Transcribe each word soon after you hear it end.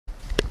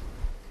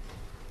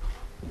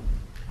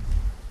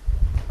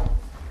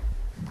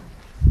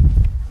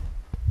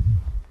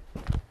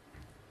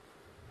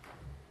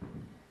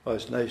Well,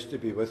 it's nice to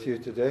be with you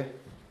today.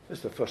 It's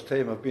the first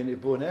time I've been to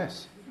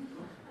Bo'ness,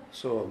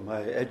 so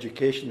my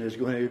education is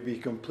going to be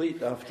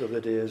complete after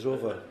the day is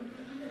over.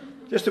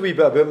 Just a wee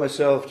bit about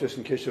myself, just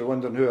in case you're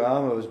wondering who I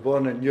am. I was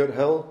born in Ute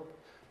Hill,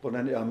 born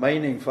into a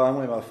mining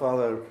family. My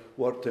father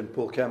worked in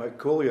Polkemmet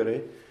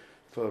Colliery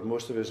for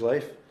most of his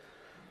life.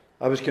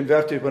 I was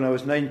converted when I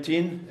was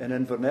 19 in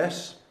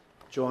Inverness.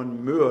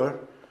 John Moore,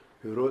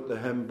 who wrote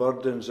the hymn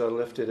 "Burdens Are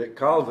Lifted at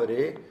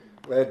Calvary,"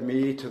 led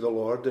me to the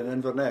Lord in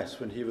Inverness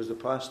when he was the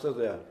pastor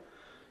there.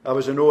 I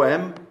was an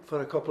OM for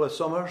a couple of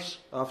summers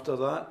after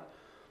that.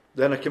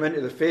 Then I came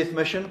into the Faith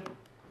Mission,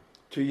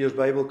 2 years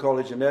Bible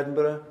College in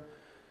Edinburgh,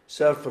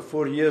 served for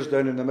 4 years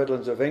down in the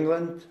Midlands of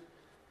England,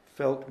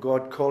 felt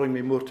God calling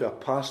me more to a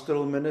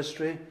pastoral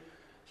ministry.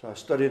 So I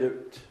studied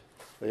at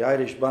the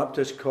Irish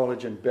Baptist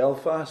College in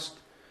Belfast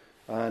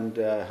and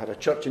had a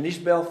church in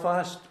East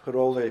Belfast where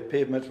all the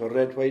pavements were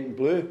red, white and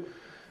blue.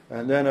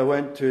 And then I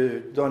went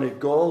to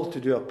Donegal to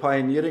do a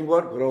pioneering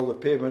work where all the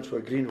pavements were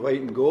green,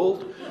 white and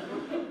gold.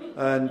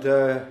 And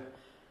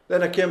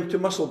then I came to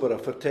Musselburgh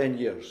for 10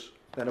 years.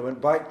 Then I went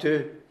back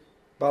to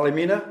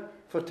Ballymena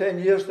for 10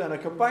 years. Then I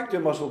come back to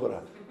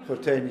Musselburgh for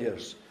 10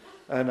 years.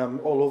 And I'm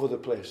all over the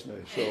place now.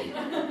 So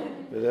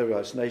there we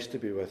are. It's nice to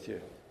be with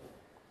you.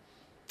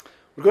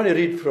 We're going to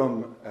read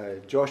from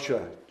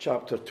Joshua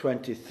chapter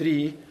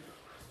 23.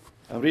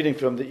 I'm reading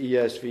from the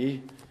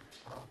ESV.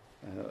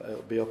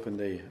 It'll be up on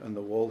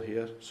the wall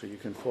here, so you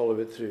can follow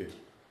it through.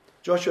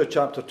 Joshua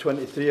chapter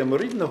 23, and we're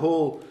reading the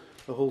whole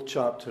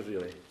chapter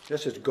really.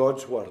 This is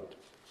God's word.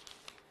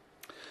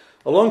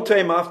 A long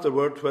time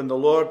afterward, when the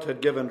Lord had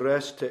given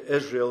rest to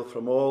Israel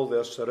from all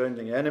their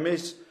surrounding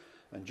enemies,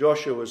 and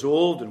Joshua was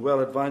old and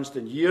well advanced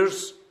in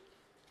years,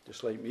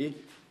 just like me,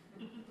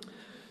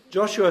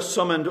 Joshua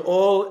summoned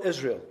all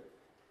Israel,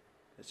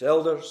 its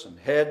elders and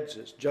heads,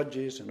 its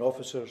judges and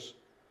officers.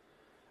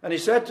 And he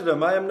said to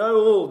them, I am now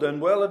old and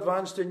well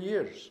advanced in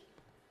years,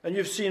 and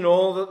you've seen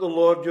all that the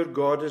Lord your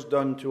God has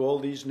done to all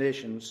these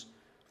nations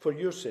for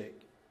your sake.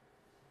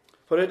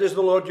 For it is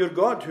the Lord your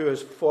God who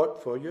has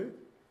fought for you.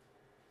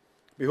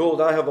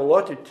 Behold, I have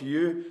allotted to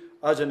you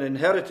as an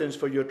inheritance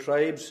for your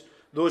tribes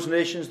those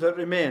nations that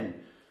remain,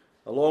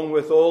 along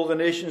with all the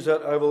nations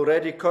that I've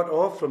already cut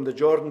off from the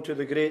Jordan to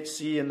the great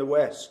sea in the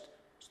west.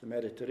 It's the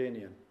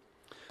Mediterranean.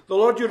 The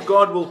Lord your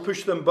God will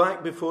push them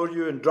back before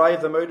you and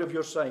drive them out of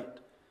your sight,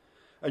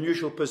 and you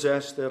shall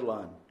possess their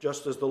land,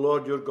 just as the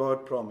Lord your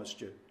God promised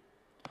you.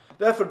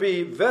 Therefore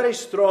be very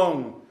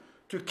strong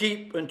to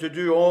keep and to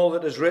do all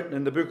that is written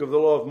in the book of the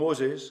law of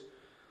Moses,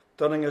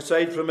 turning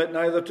aside from it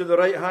neither to the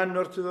right hand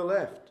nor to the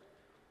left,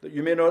 that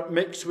you may not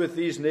mix with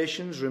these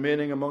nations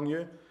remaining among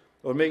you,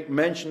 or make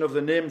mention of the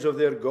names of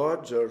their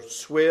gods, or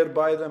swear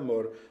by them,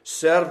 or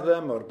serve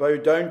them, or bow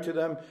down to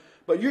them.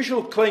 But you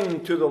shall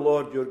cling to the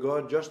Lord your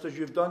God, just as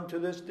you've done to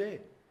this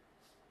day.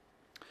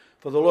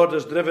 For the Lord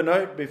has driven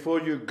out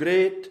before you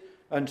great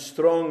and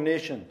strong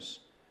nations.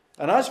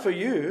 And as for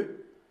you,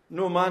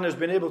 no man has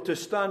been able to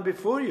stand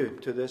before you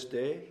to this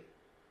day.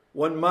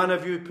 One man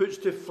of you puts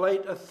to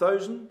flight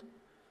 1,000,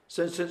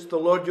 since it's the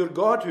Lord your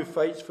God who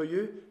fights for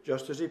you,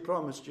 just as he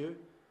promised you.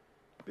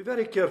 Be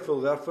very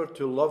careful, therefore,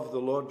 to love the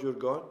Lord your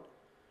God.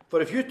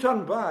 For if you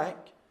turn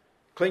back,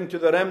 cling to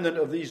the remnant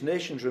of these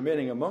nations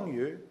remaining among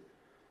you,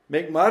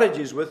 make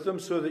marriages with them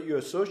so that you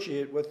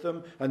associate with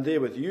them and they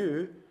with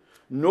you,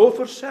 know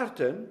for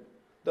certain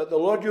that the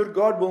Lord your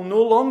God will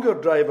no longer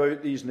drive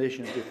out these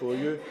nations before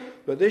you,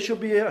 but they shall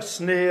be a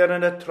snare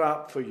and a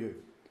trap for you,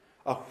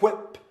 a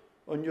whip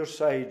on your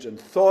sides and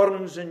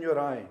thorns in your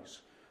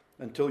eyes,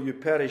 until you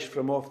perish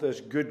from off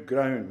this good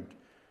ground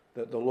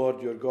that the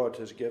Lord your God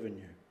has given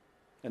you.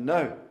 And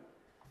now,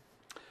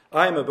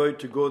 I am about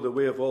to go the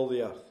way of all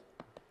the earth.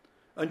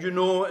 And you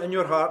know in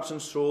your hearts and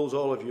souls,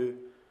 all of you,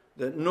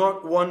 that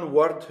not one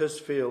word has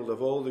failed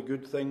of all the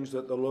good things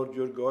that the Lord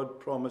your God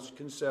promised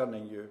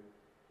concerning you.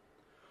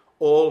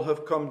 All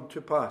have come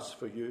to pass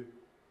for you.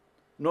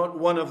 Not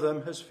one of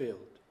them has failed.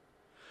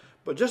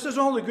 But just as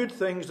all the good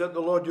things that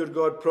the Lord your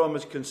God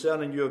promised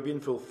concerning you have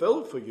been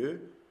fulfilled for you,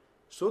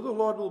 so the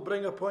Lord will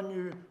bring upon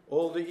you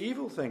all the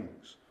evil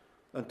things,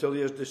 until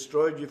he has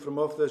destroyed you from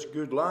off this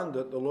good land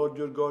that the Lord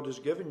your God has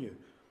given you,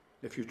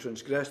 if you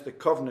transgress the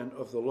covenant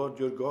of the Lord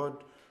your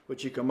God,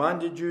 which he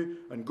commanded you,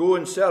 and go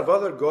and serve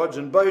other gods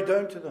and bow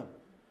down to them.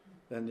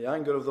 Then the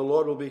anger of the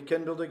Lord will be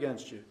kindled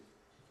against you.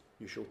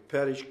 You shall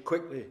perish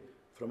quickly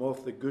from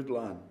off the good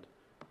land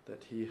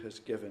that he has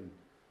given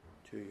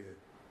to you.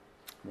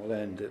 We'll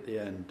end at the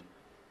end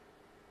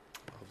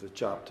of the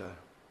chapter.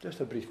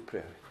 Just a brief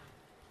prayer.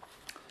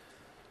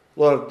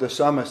 Lord, the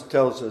psalmist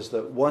tells us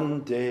that one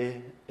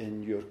day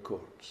in your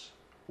courts,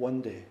 one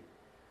day,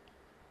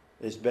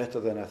 is better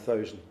than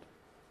 1,000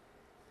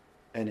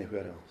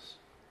 anywhere else.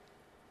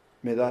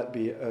 May that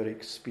be our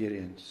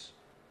experience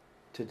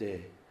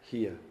today,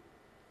 here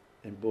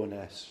in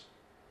Bo'ness,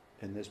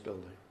 in this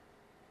building.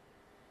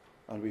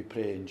 And we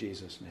pray in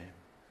Jesus' name.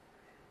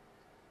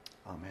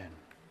 Amen.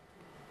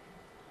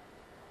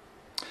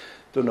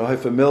 Don't know how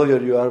familiar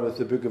you are with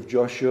the book of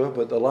Joshua,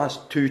 but the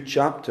last two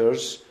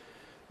chapters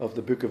of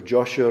the book of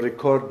Joshua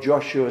record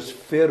Joshua's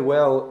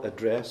farewell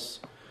address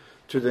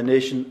to the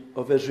nation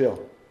of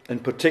Israel, in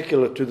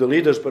particular to the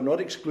leaders, but not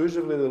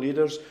exclusively the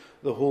leaders,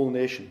 the whole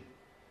nation.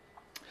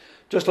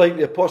 Just like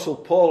the Apostle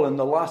Paul in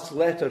the last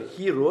letter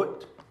he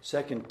wrote,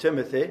 2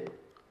 Timothy,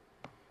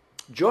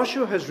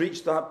 Joshua has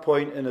reached that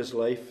point in his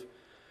life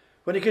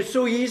when he could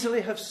so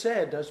easily have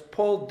said, as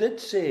Paul did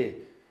say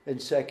in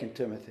 2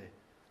 Timothy,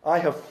 I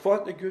have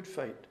fought the good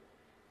fight,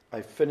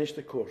 I've finished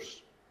the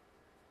course,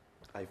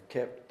 I've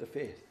kept the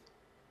faith.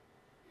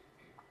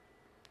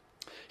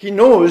 He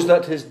knows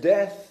that his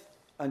death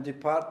and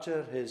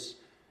departure, his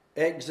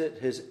exit,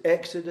 his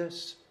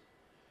exodus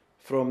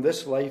from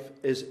this life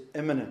is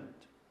imminent.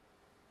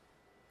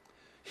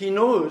 He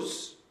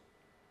knows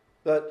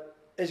that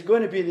it's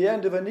going to be the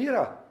end of an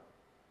era.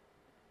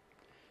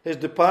 His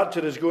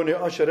departure is going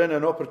to usher in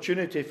an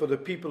opportunity for the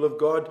people of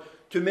God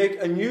to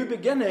make a new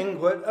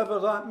beginning, whatever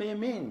that may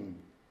mean.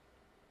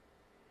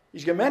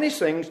 He's got many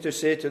things to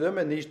say to them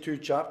in these 2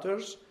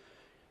 chapters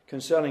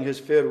concerning his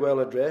farewell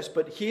address,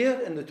 but here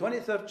in the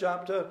 23rd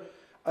chapter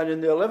and in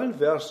the 11th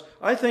verse,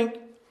 I think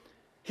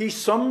he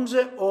sums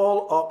it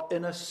all up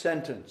in a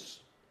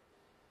sentence.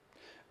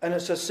 And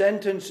it's a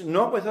sentence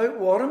not without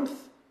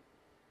warmth,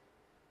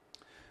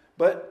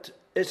 but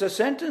it's a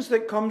sentence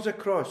that comes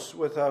across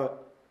with a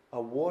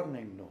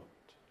warning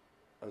note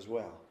as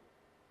well.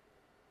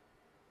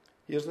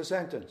 Here's the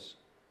sentence.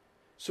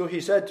 So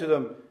he said to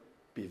them,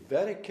 be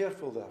very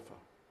careful, therefore,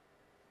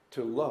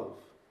 to love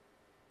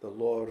the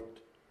Lord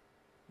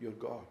your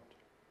God.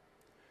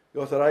 The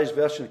Authorized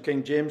Version of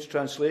King James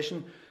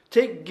translation,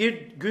 take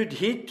good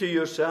heed to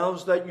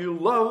yourselves that you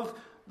love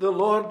the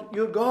Lord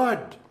your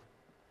God.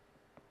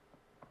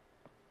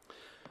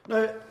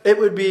 Now, it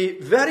would be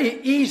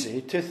very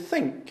easy to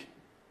think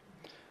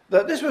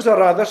that this was a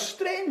rather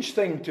strange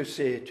thing to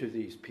say to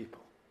these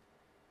people,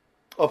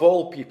 of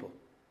all people,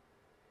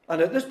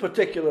 and at this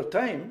particular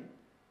time,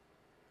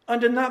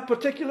 and in that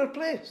particular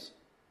place.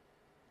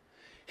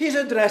 He's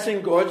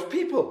addressing God's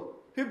people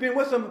who've been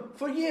with him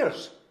for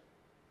years.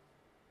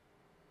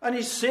 And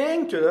he's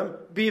saying to them,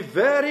 be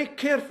very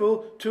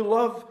careful to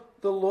love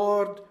the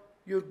Lord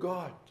your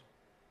God.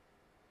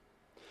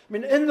 I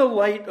mean, in the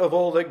light of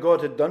all that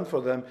God had done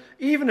for them,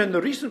 even in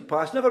the recent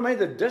past, never mind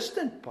the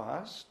distant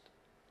past,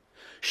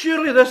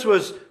 surely this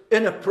was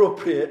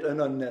inappropriate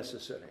and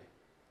unnecessary.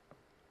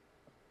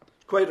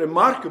 It's quite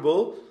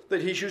remarkable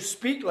that he should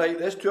speak like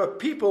this to a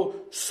people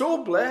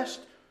so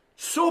blessed,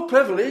 so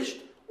privileged,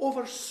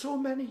 over so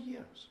many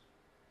years.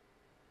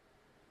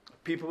 A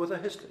people with a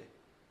history.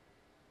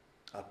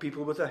 A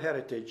people with a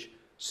heritage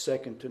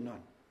second to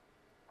none.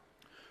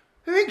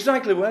 Who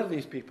exactly were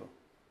these people?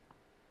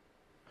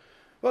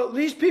 Well,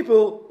 these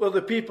people were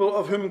the people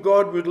of whom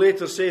God would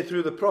later say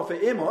through the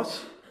prophet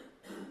Amos,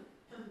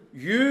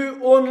 you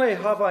only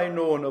have I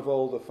known of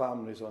all the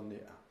families on the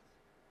earth.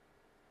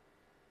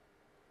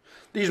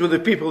 These were the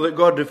people that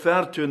God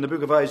referred to in the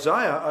book of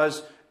Isaiah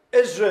as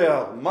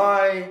Israel,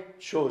 my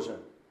chosen.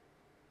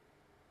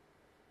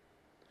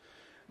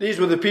 These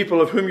were the people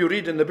of whom you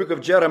read in the book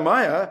of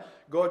Jeremiah,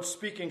 God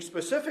speaking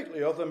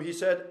specifically of them. He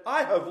said,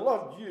 I have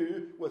loved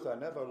you with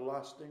an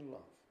everlasting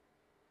love.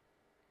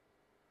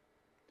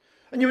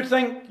 And you would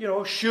think,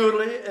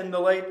 surely in the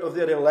light of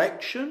their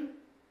election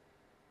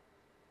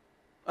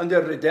and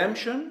their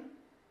redemption,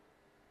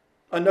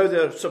 and now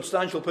their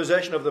substantial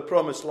possession of the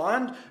promised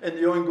land in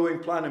the ongoing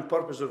plan and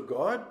purpose of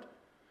God,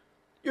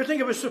 you'd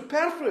think it was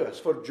superfluous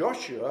for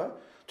Joshua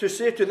to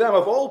say to them,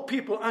 of all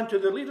people and to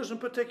the leaders in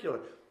particular,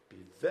 be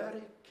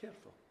very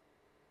careful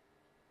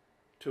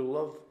to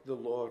love the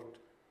Lord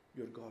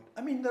your God.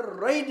 I mean, they're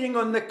riding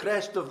on the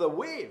crest of the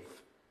wave.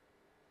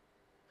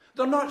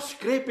 They're not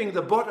scraping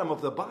the bottom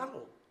of the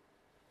barrel.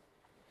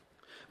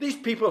 These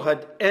people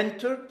had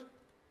entered,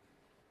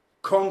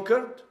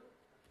 conquered,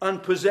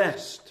 and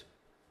possessed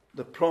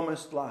the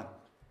promised land.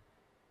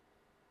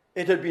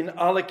 It had been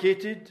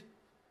allocated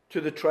to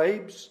the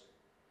tribes,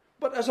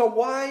 but as a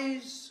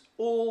wise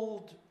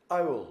old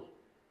owl,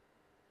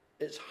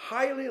 it's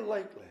highly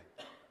likely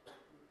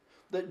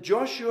that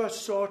Joshua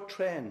saw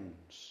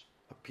trends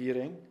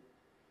appearing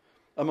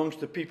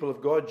amongst the people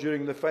of God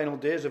during the final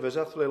days of his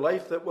earthly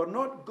life that were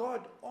not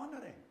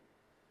God-honoring.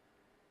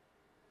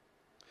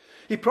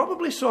 He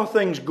probably saw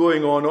things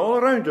going on all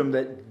around him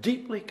that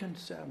deeply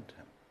concerned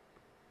him.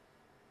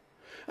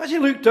 As he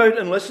looked out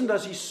and listened,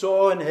 as he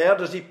saw and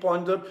heard, as he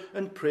pondered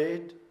and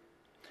prayed,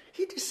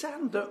 he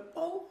discerned that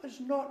all was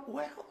not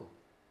well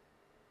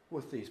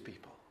with these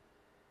people.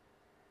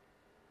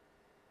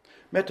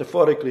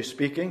 Metaphorically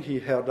speaking, he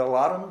heard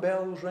alarm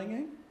bells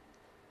ringing.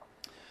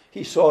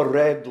 He saw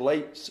red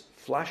lights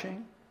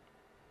flashing.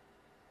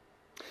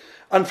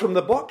 And from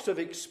the box of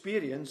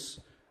experience,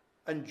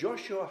 and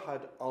Joshua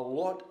had a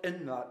lot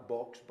in that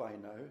box by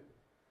now,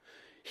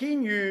 he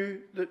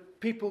knew that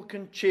people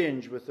can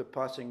change with the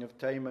passing of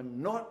time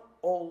and not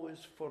always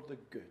for the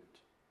good.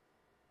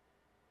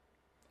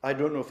 I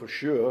don't know for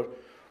sure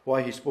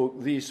why he spoke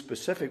these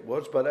specific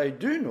words, but I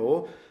do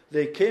know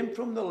they came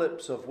from the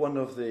lips of one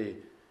of the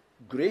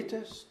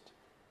greatest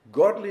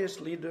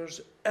godliest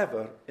leaders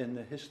ever in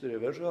the history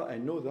of Israel. I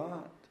know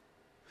that.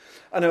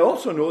 And I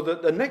also know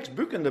that the next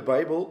book in the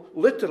Bible,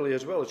 literally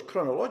as well as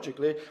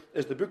chronologically,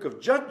 is the book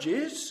of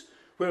Judges,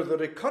 where the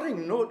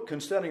recurring note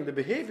concerning the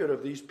behavior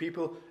of these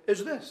people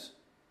is this: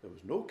 there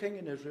was no king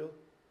in Israel,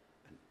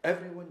 and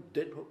everyone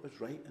did what was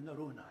right in their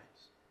own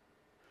eyes.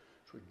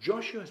 So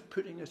Joshua is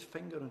putting his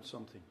finger on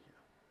something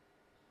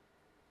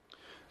here.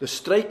 The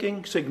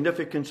striking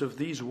significance of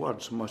these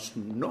words must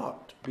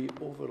not be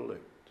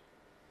overlooked.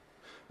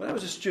 When I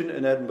was a student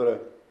in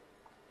Edinburgh,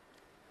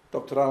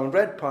 Dr. Alan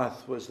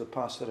Redpath was the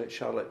pastor at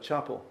Charlotte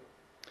Chapel.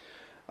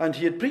 And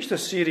he had preached a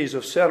series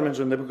of sermons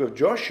on the book of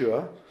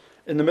Joshua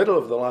in the middle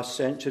of the last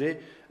century.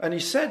 And he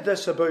said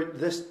this about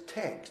this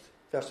text,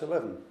 verse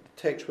 11,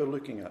 the text we're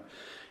looking at.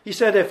 He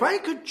said, if I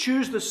could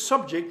choose the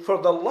subject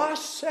for the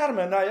last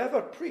sermon I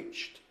ever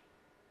preached,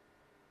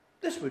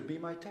 this would be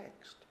my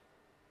text.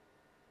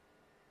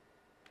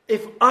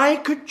 If I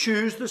could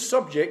choose the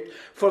subject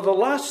for the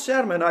last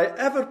sermon I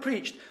ever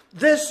preached,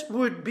 this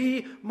would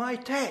be my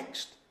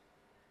text.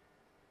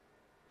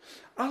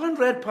 Alan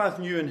Redpath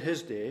knew in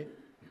his day,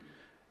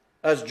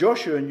 as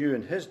Joshua knew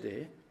in his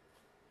day,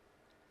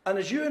 and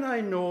as you and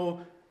I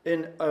know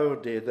in our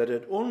day, that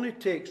it only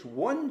takes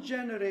one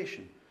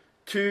generation,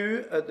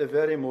 two at the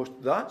very most,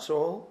 that's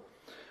all,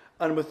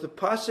 and with the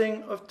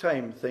passing of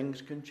time,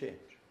 things can change.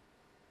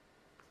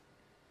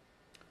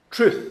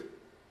 Truth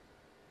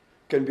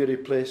can be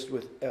replaced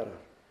with error.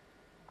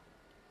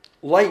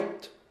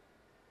 Light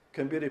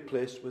can be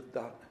replaced with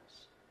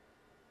darkness.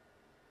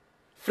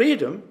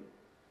 Freedom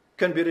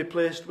can be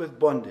replaced with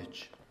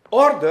bondage.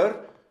 Order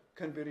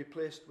can be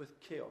replaced with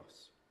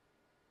chaos.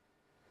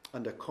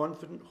 And a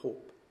confident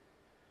hope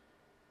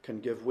can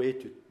give way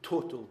to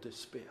total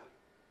despair.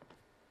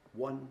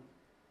 One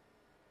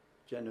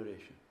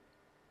generation,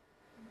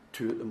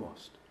 two at the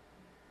most.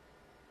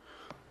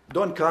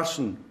 Don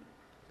Carson,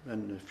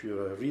 and if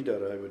you're a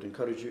reader, I would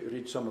encourage you to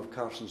read some of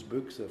Carson's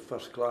books, they're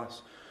first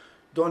class.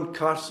 Don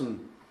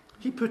Carson,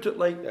 he put it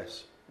like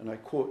this, and I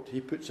quote,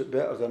 he puts it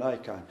better than I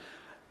can.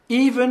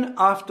 Even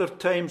after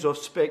times of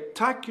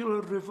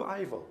spectacular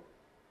revival,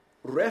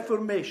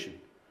 reformation,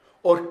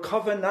 or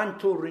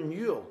covenantal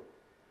renewal,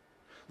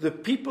 the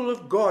people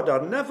of God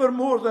are never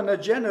more than a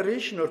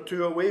generation or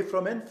two away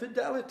from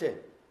infidelity,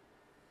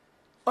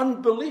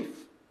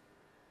 unbelief,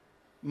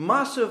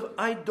 massive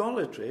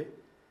idolatry,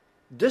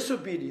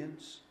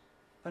 disobedience,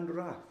 and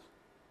wrath.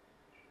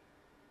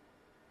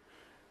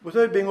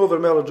 Without being over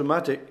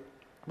melodramatic,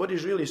 what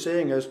he's really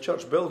saying is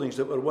church buildings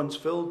that were once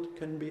filled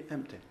can be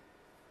empty.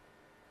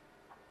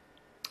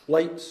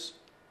 Lights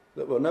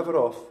that were never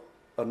off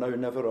are now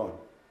never on.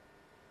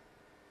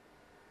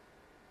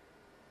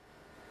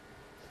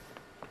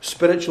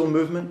 Spiritual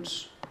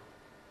movements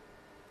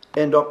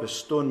end up as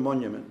stone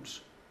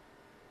monuments.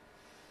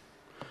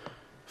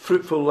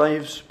 Fruitful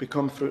lives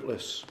become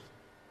fruitless,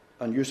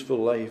 and useful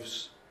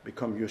lives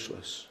become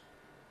useless,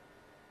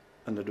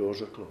 and the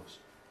doors are closed.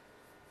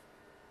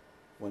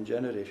 One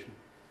generation,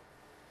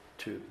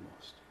 two at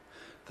most.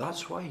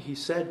 That's why he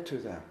said to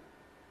them,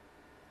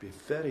 be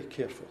very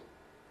careful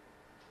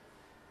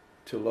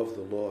to love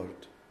the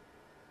Lord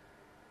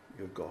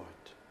your God.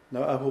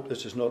 Now, I hope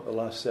this is not the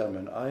last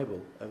sermon I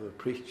will ever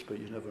preach, but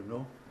you never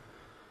know.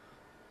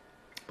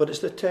 But it's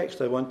the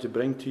text I want to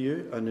bring to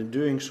you, and in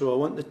doing so, I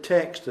want the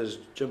text, as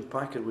Jim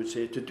Packer would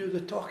say, to do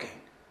the talking.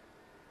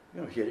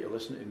 You're not here to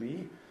listen to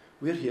me.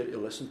 We're here to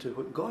listen to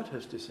what God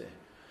has to say.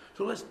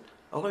 So let's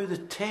allow the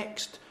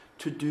text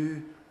to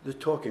do the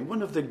talking.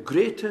 One of the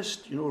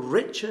greatest,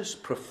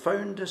 richest,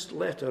 profoundest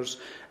letters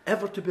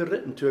ever to be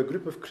written to a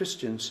group of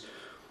Christians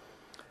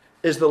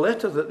is the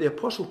letter that the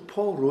Apostle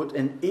Paul wrote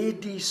in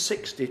AD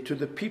 60 to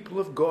the people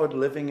of God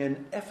living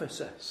in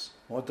Ephesus,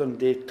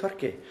 modern-day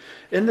Turkey.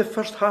 In the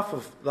first half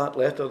of that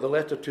letter, the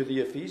letter to the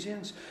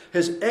Ephesians,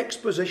 his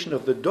exposition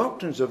of the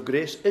doctrines of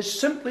grace is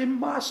simply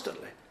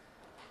masterly.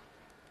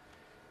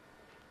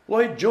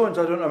 Lloyd Jones,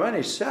 I don't know how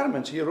many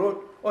sermons he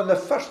wrote on the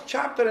first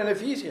chapter in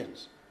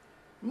Ephesians.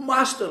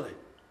 Masterly.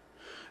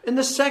 In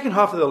the second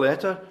half of the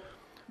letter,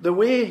 the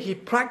way he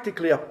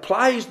practically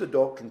applies the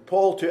doctrine,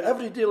 Paul, to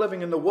everyday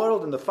living in the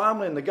world, in the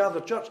family, in the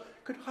gathered church,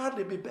 could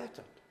hardly be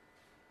bettered.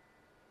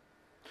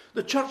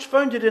 The church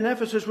founded in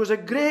Ephesus was a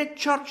great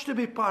church to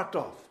be part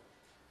of.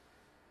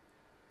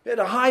 It had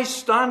a high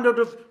standard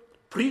of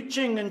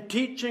preaching and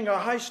teaching, a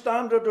high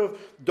standard of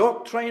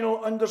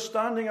doctrinal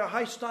understanding, a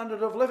high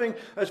standard of living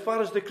as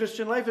far as the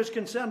Christian life is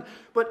concerned.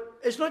 But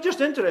it's not just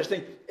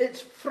interesting,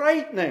 it's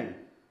frightening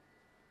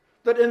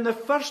that in the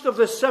first of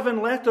the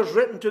 7 letters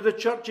written to the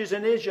churches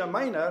in Asia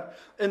Minor,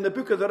 in the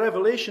book of the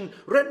Revelation,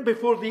 written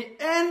before the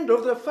end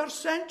of the 1st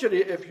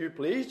century, if you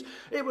please,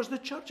 it was the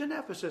church in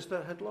Ephesus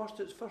that had lost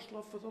its first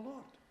love for the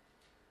Lord.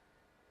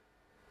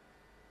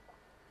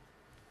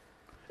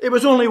 It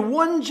was only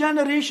one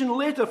generation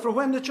later from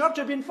when the church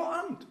had been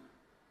formed.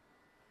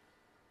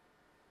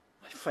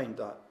 I find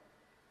that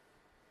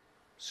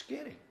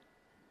scary.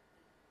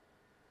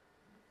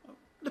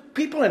 The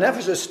people in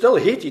Ephesus still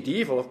hated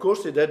evil, of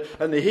course they did,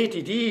 and they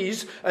hated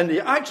ease, and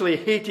they actually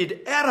hated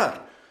error.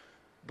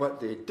 but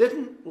they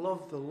didn't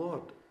love the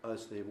Lord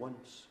as they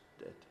once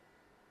did.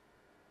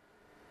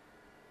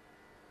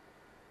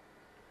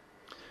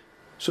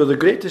 So the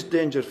greatest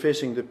danger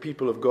facing the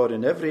people of God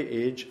in every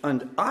age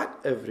and at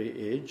every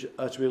age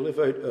as we live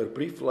out our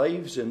brief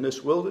lives in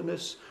this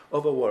wilderness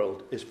of a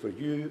world is for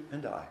you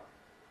and I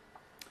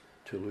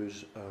to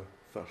lose our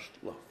first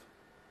love.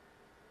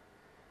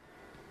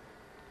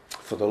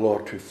 For the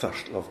Lord who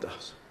first loved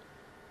us.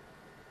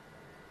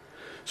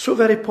 So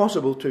very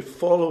possible to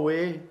fall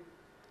away,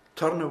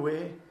 turn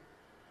away,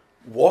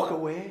 walk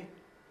away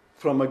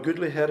from a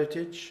goodly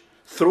heritage,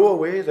 throw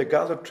away the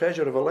gathered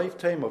treasure of a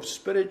lifetime of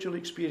spiritual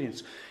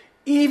experience,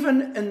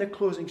 even in the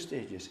closing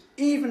stages,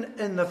 even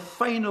in the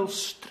final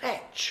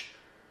stretch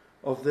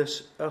of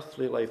this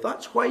earthly life.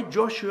 That's why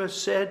Joshua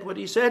said what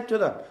he said to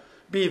them.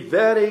 Be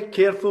very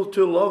careful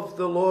to love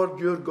the Lord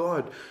your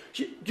God.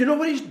 Do you know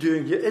what he's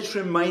doing here? It's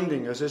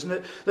reminding us, isn't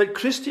it, that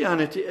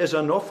Christianity is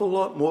an awful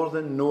lot more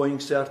than knowing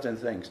certain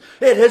things.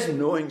 It is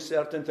knowing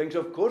certain things,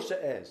 of course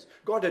it is.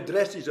 God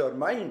addresses our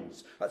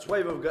minds. That's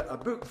why we've got a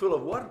book full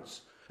of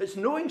words. It's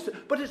knowing,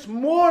 but it's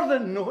more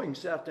than knowing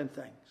certain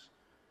things.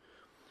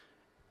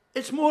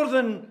 It's more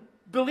than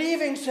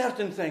believing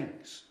certain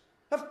things.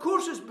 Of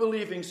course it's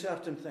believing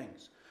certain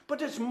things,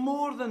 but it's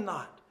more than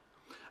that.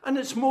 And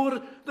it's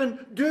more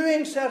than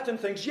doing certain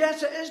things.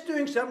 Yes, it is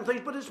doing certain things,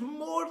 but it's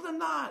more than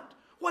that.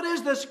 What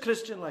is this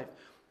Christian life?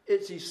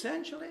 It's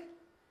essentially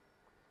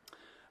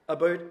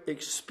about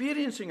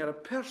experiencing at a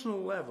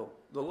personal level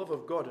the love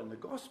of God in the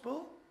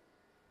gospel,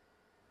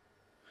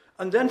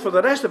 and then for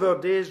the rest of our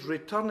days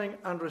returning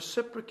and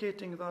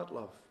reciprocating that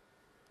love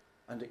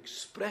and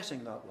expressing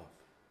that love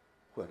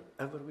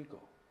wherever we go.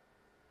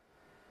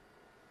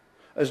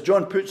 As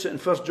John puts it in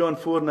 1 John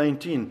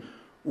 4:19,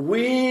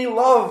 we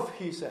love,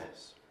 he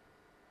says.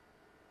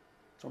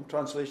 Some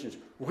translations,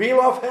 we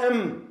love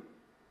him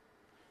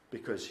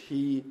because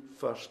he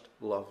first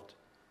loved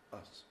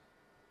us.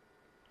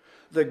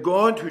 The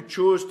God who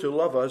chose to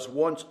love us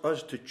wants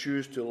us to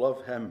choose to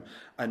love him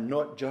and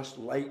not just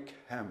like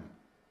him.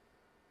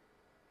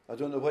 I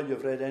don't know whether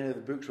you've read any of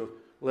the books of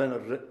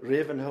Leonard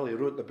Ravenhill. He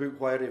wrote the book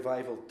Why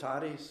Revival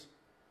Tarries.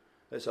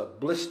 It's a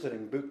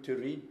blistering book to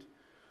read.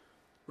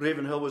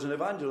 Ravenhill was an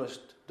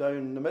evangelist down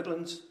in the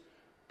Midlands,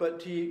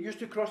 but he used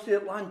to cross the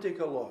Atlantic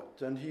a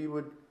lot, and he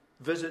would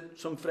visit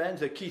some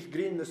friends. Keith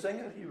Green, the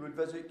singer, he would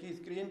visit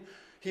Keith Green.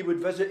 He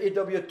would visit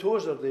A.W.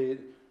 Tozer, the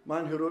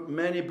man who wrote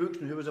many books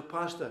and who was a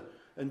pastor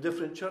in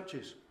different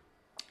churches.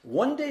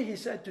 One day he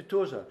said to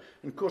Tozer,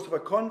 in the course of a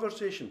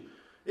conversation,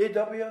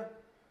 A.W.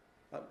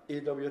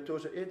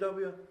 Tozer,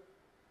 A.W.,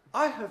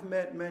 I have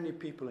met many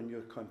people in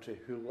your country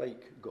who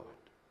like God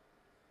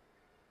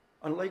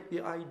and like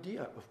the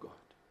idea of God,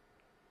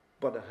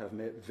 but I have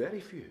met very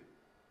few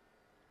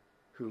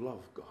who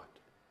love God.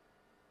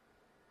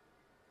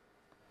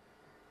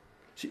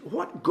 See,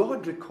 what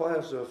God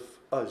requires of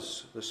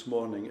us this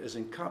morning is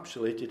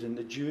encapsulated in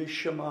the Jewish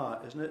Shema,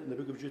 isn't it, in the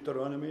book of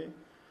Deuteronomy?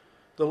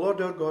 The Lord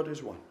our God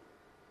is one.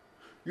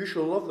 You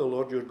shall love the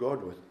Lord your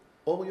God with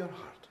all your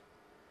heart,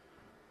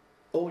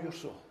 all your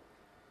soul,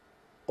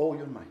 all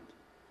your mind,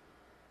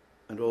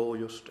 and all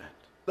your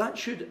strength. That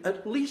should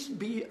at least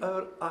be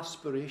our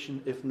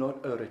aspiration, if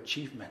not our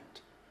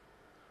achievement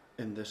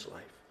in this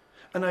life.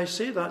 And I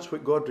say that's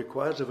what God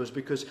requires of us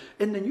because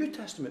in the New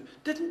Testament,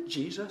 didn't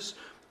Jesus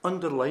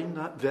underline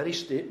that very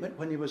statement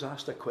when he was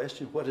asked a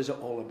question, what is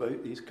it all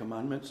about, these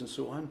commandments and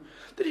so on?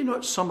 Did he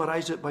not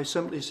summarize it by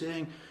simply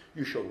saying,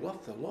 you shall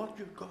love the Lord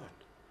your God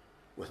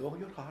with all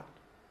your heart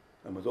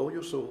and with all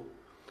your soul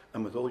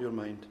and with all your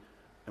mind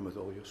and with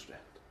all your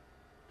strength?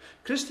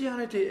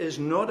 Christianity is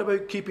not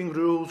about keeping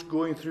rules,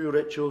 going through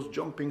rituals,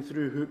 jumping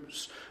through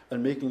hoops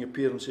and making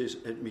appearances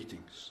at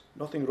meetings.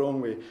 Nothing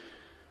wrong with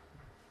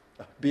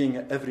being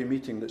at every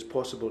meeting that's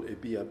possible to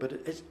be at, but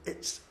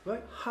it's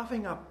about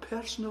having a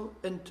personal,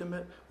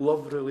 intimate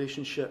love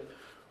relationship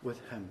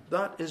with him.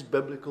 That is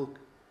biblical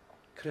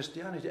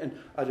Christianity. And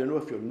I don't know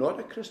if you're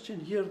not a Christian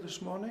here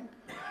this morning,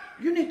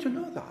 you need to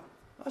know that.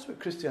 That's what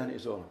Christianity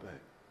is all about.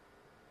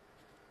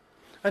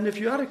 And if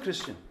you are a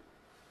Christian,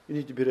 you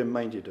need to be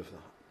reminded of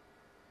that.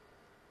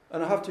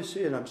 And I have to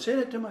say, and I'm saying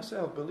it to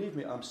myself, believe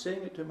me, I'm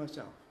saying it to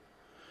myself.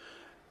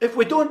 If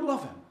we don't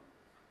love him,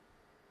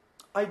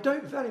 I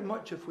doubt very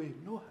much if we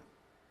know him.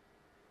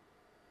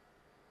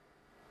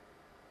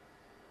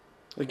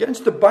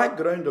 Against the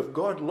background of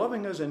God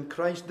loving us in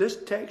Christ, this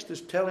text is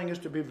telling us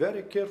to be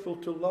very careful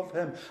to love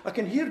him. I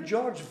can hear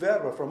George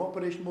Verwer from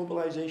Operation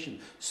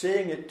Mobilization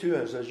saying it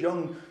to us as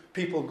young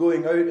people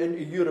going out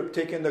into Europe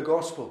taking the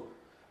gospel.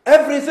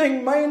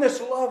 Everything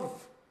minus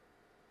love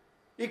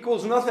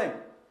equals nothing.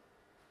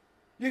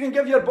 You can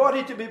give your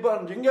body to be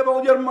burned. You can give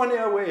all your money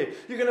away.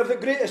 You can have the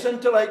greatest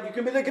intellect. You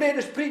can be the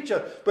greatest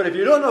preacher. But if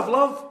you don't have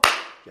love,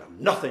 you're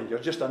nothing. You're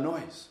just a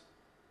noise.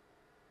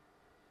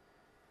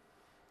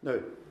 Now,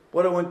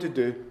 what I want to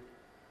do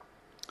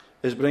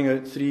is bring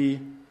out 3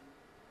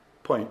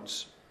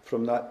 points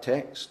from that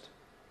text.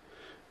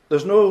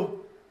 There's no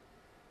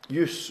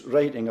use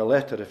writing a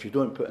letter if you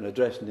don't put an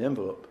address in the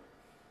envelope.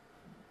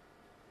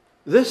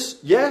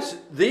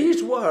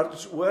 These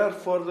words were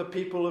for the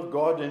people of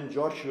God in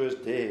Joshua's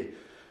day.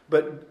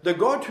 But the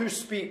God who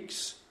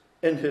speaks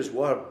in his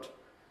word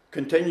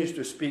continues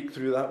to speak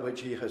through that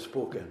which he has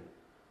spoken.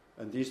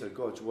 And these are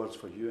God's words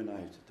for you and I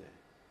today.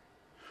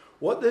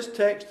 What this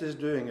text is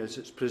doing is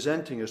it's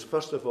presenting us,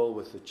 first of all,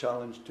 with the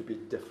challenge to be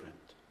different.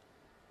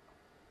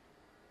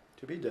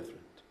 To be different.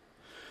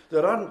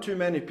 There aren't too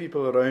many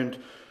people around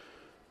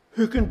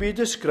who can be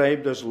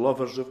described as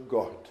lovers of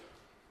God.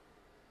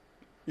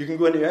 You can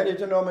go into any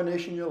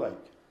denomination you like.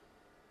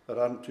 There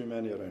aren't too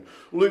many around.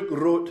 Luke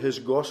wrote his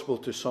gospel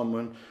to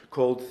someone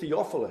called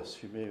Theophilus.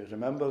 You may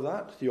remember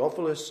that.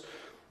 Theophilus,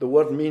 the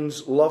word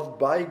means loved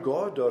by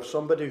God, or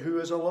somebody who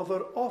is a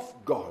lover of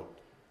God.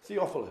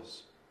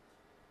 Theophilus.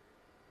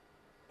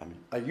 I mean,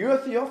 are you a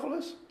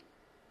Theophilus?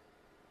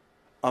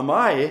 Am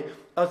I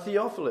a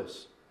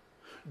Theophilus?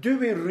 Do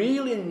we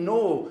really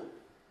know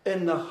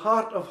in the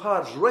heart of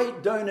hearts,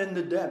 right down in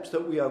the depths,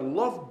 that we are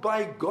loved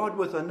by God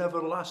with an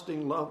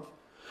everlasting love?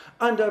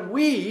 And are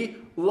we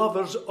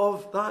lovers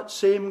of that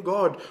same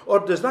God? Or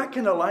does that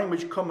kind of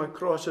language come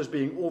across as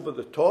being over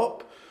the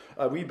top,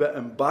 a wee bit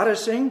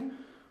embarrassing?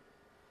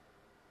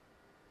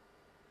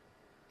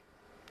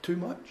 Too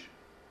much?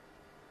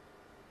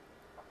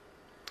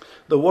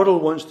 The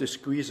world wants to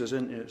squeeze us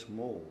into its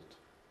mould.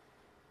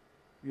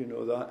 You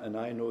know that, and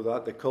I know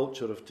that. The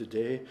culture of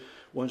today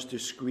wants to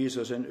squeeze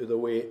us into the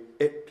way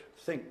it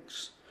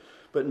thinks.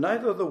 But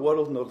neither the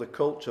world nor the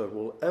culture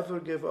will ever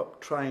give up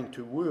trying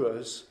to woo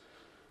us,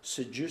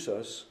 seduce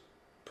us,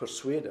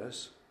 persuade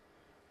us,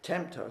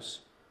 tempt us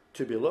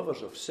to be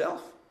lovers of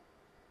self,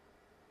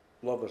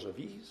 lovers of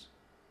ease,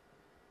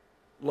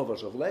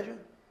 lovers of leisure,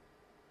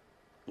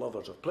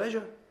 lovers of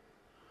pleasure,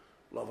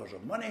 lovers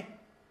of money,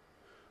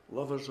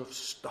 lovers of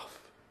stuff,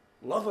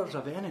 lovers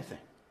of anything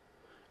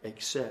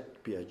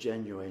except be a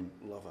genuine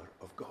lover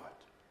of God.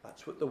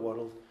 That's what the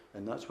world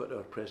and that's what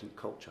our present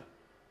culture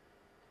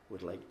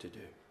would like to do.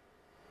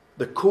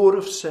 The core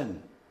of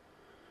sin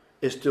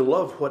is to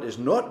love what is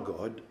not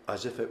God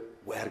as if it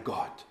were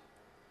God.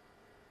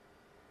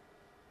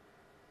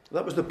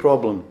 That was the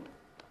problem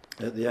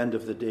at the end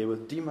of the day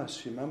with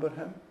Demas. You remember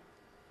him?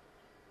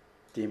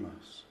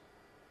 Demas.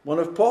 One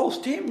of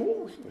Paul's team.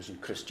 Oh, he was in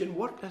Christian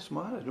work, this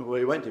man. I don't know whether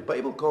he went to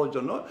Bible college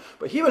or not,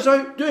 but he was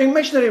out doing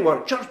missionary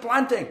work, church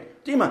planting.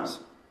 Demas.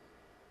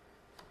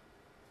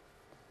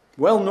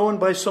 Well known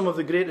by some of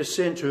the greatest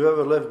saints who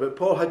ever lived, but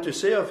Paul had to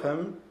say of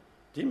him,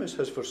 Demas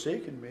has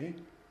forsaken me,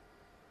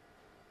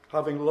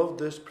 having loved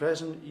this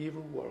present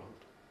evil world.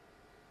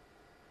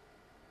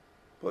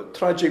 What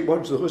tragic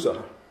words those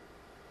are.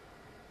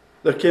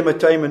 There came a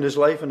time in his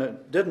life, and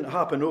it didn't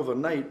happen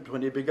overnight,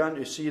 when he began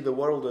to see the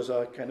world as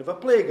a kind of a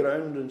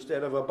playground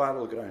instead of a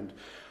battleground.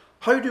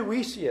 How do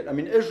we see it? I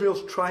mean,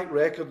 Israel's track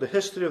record, the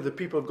history of the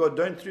people of God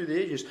down through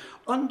the ages,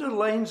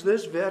 underlines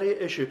this very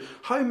issue.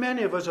 How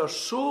many of us are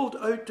sold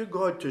out to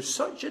God to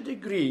such a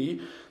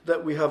degree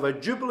that we have a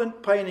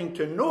jubilant pining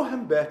to know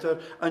him better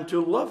and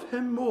to love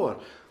him more?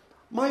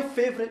 My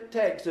favourite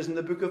text is in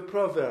the book of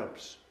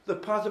Proverbs. The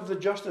path of the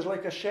just is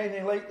like a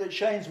shining light that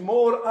shines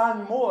more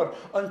and more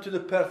unto the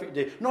perfect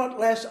day. Not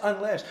less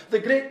and less. The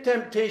great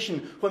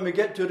temptation when we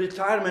get to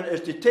retirement is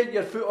to take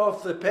your foot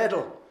off the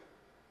pedal.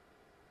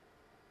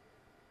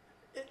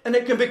 And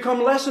it can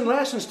become less and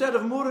less instead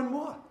of more and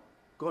more.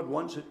 God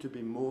wants it to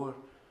be more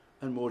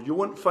and more. You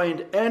won't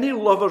find any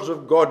lovers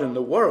of God in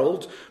the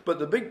world, but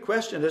the big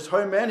question is,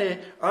 how many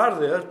are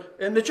there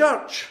in the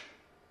church?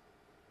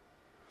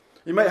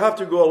 You might have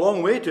to go a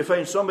long way to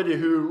find somebody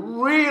who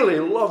really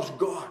loves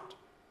God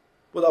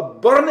with a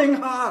burning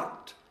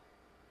heart.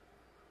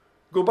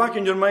 Go back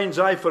in your mind's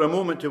eye for a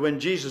moment to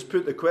when Jesus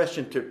put the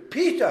question to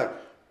Peter.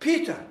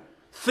 Peter,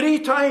 3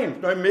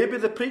 times. Now maybe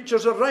the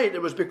preachers are right.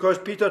 It was because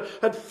Peter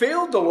had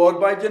failed the Lord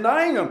by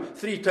denying him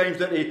 3 times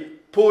that he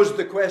posed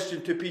the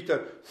question to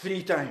Peter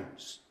 3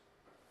 times.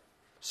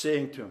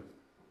 Saying to him,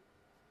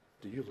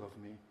 do you love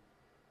me?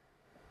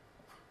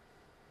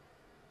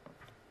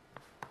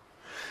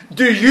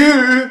 Do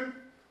you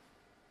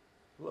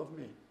love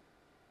me?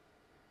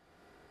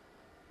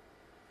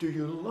 Do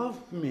you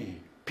love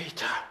me,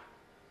 Peter?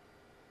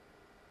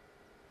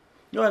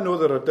 Now, I know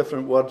there are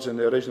different words in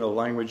the original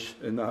language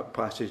in that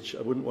passage.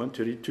 I wouldn't want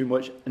to read too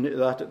much into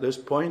that at this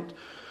point.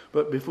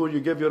 But before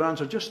you give your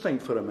answer, just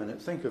think for a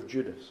minute. Think of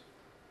Judas.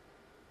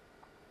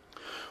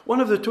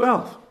 One of the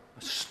 12.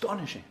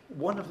 Astonishing.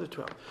 One of the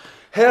 12.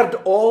 Heard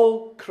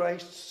all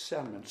Christ's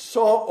sermons,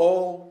 saw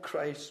all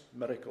Christ's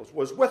miracles,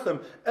 was with him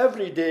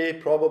every day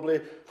probably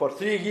for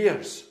 3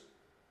 years.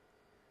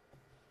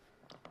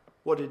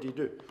 What did he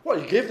do? Well,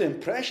 he gave the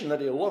impression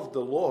that he loved the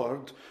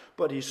Lord,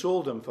 but he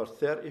sold him for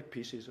 30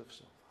 pieces of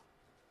silver.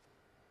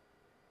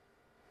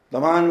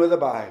 The man with the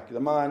bag, the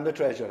man, the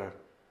treasurer,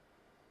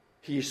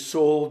 he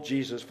sold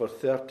Jesus for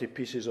 30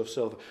 pieces of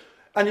silver.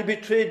 And he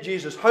betrayed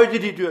Jesus. How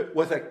did he do it?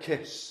 With a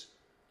kiss,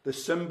 the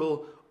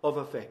symbol of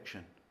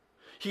affection.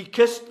 He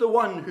kissed the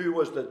one who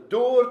was the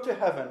door to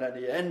heaven, and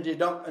he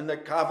ended up in the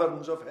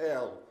caverns of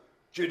hell,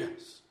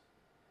 Judas.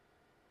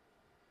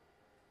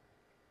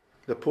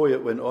 The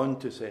poet went on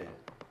to say,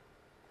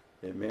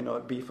 It may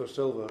not be for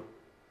silver,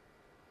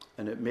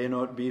 and it may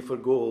not be for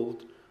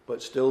gold,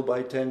 but still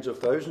by tens of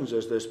thousands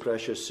is this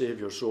precious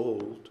Saviour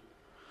sold.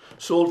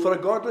 Sold for a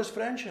godless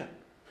friendship.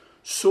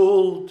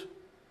 Sold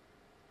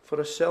for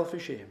a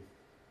selfish aim.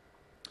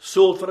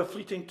 Sold for a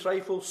fleeting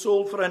trifle.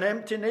 Sold for an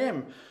empty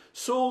name.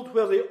 Sold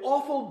where the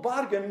awful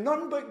bargain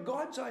none but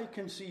God's eye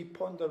can see.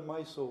 Ponder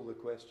my soul the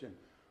question,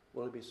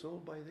 will it be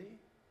sold by thee?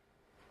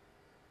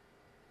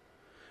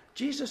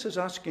 Jesus is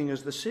asking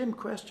us the same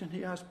question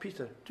he asked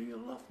Peter. Do you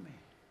love me?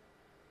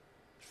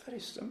 It's very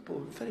simple,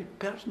 very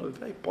personal,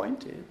 very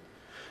pointed.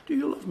 Do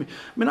you love me?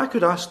 I mean, I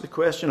could ask the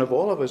question of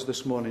all of us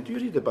this morning. Do you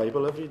read the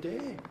Bible every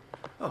day?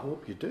 I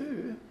hope you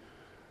do.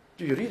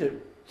 Do you read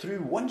it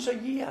through once a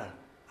year?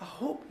 I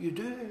hope you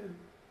do.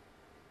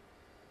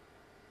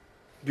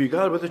 Do you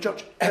gather with the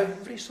church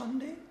every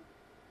Sunday?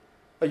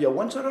 Are you a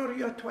once-er or are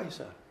you a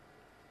twice-er?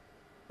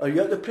 Are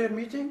you at the prayer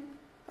meeting?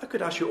 I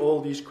could ask you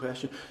all these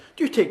questions.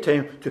 Do you take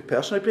time to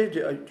personally pray?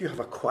 Do you have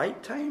a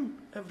quiet time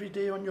every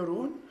day on your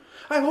own?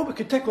 I hope we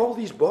could tick all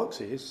these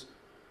boxes.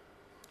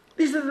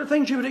 These are the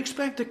things you would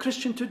expect a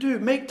Christian to do.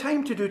 Make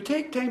time to do,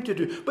 take time to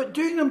do. But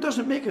doing them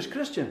doesn't make us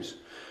Christians.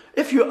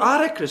 If you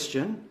are a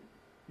Christian,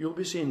 you'll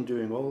be seen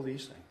doing all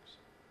these things.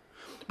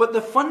 But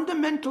the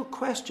fundamental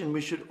question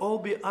we should all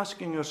be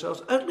asking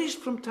ourselves, at least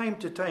from time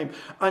to time,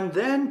 and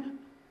then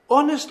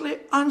honestly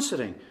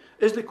answering,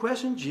 is the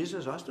question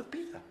Jesus asked of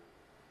Peter.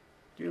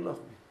 Do you love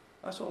me?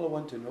 That's all I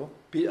want to know.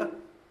 Peter,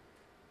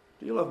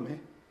 do you love me?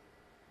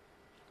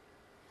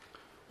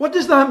 What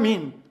does that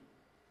mean?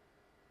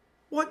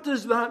 What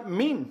does that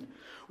mean?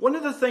 One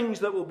of the things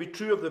that will be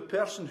true of the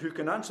person who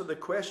can answer the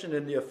question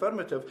in the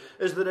affirmative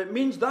is that it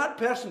means that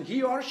person,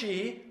 he or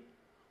she,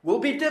 will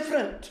be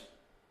different.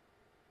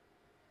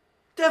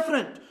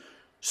 Different.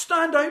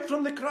 Stand out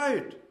from the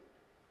crowd.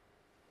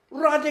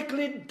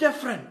 Radically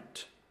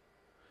different.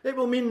 It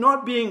will mean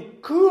not being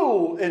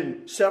cool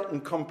in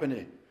certain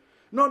company.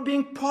 Not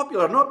being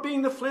popular, not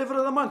being the flavour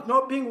of the month,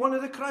 not being one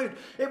of the crowd.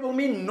 It will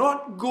mean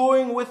not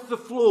going with the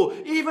flow,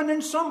 even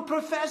in some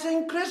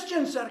professing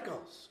Christian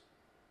circles.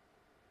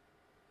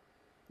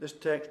 This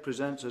text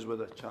presents us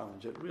with a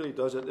challenge. It really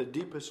does, at the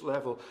deepest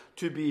level,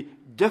 to be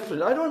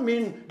different. I don't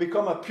mean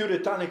become a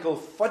puritanical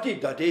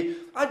fuddy-duddy.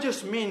 I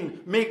just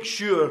mean make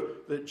sure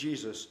that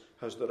Jesus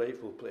has the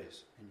rightful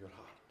place in your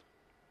heart.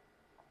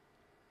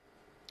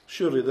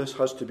 Surely this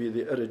has to be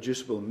the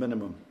irreducible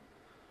minimum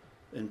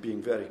in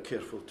being very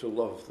careful to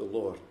love the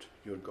Lord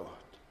your God.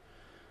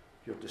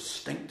 You're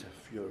distinctive,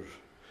 you're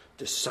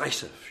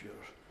decisive,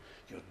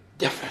 you're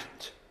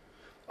different.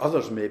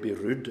 Others may be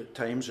rude at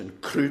times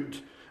and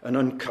crude and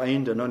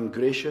unkind and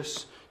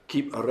ungracious,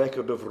 keep a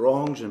record of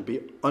wrongs and be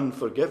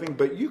unforgiving,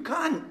 but you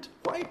can't.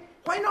 Why?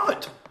 Why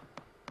not?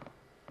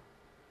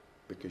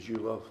 Because you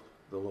love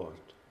the Lord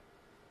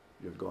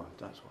your God,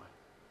 that's why.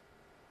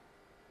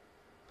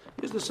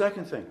 Here's the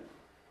second thing.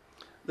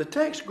 The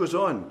text goes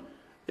on.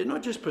 It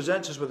not just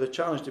presents us with a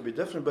challenge to be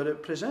different, but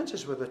it presents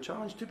us with a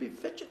challenge to be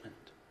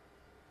vigilant.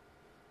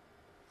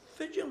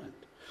 Vigilant.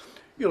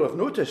 You'll have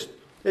noticed,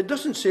 it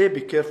doesn't say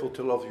be careful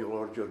to love your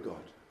Lord your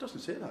God. It doesn't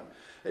say that.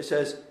 It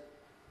says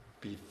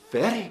be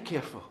very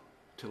careful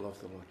to love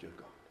the Lord your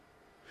God.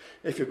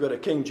 If you've got a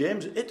King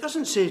James, it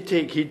doesn't say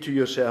take heed to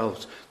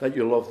yourselves that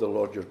you love the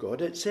Lord your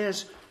God. It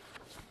says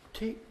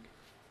take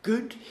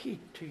good heed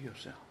to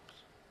yourselves.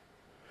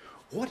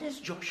 What is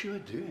Joshua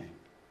doing?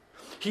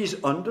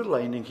 He's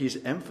underlining,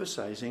 he's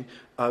emphasizing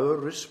our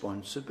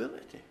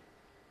responsibility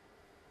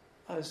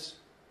as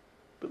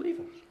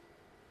believers.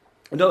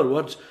 In other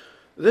words,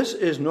 this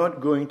is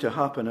not going to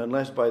happen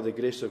unless by the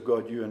grace of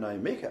God you and I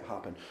make it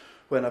happen.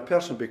 When a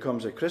person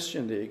becomes a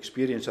Christian, they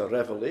experience a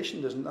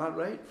revelation, isn't that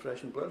right?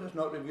 Flesh and blood has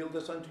not revealed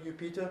this unto you,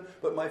 Peter,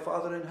 but my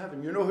Father in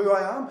heaven. You know who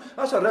I am?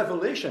 That's a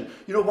revelation.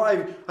 You know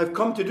what I've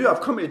come to do?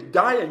 I've come to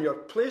die in your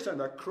place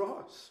on a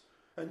cross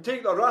and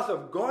take the wrath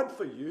of God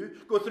for you,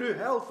 go through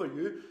hell for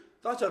you.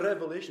 That's a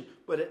revelation.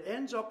 But it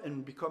ends up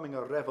in becoming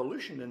a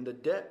revolution in the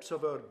depths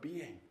of our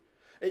being.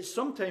 It's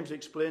sometimes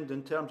explained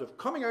in terms of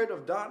coming out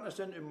of darkness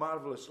into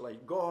marvellous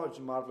light,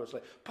 God's marvellous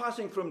light,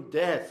 passing from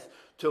death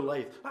to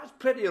life. That's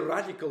pretty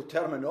radical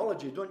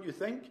terminology, don't you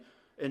think,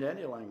 in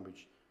any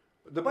language?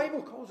 The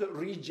Bible calls it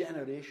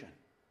regeneration.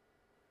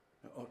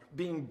 Or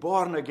being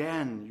born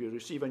again. You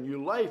receive a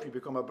new life. You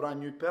become a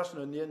brand new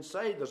person on the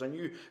inside. There's a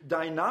new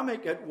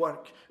dynamic at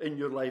work in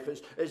your life.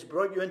 It's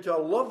brought you into a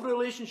love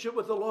relationship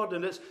with the Lord,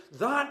 and it's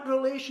that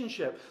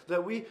relationship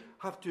that we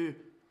have to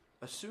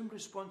assume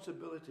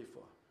responsibility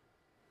for.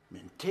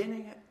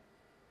 Maintaining it,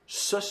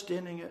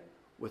 sustaining it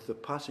with the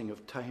passing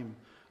of time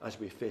as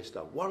we face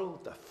the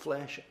world, the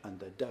flesh, and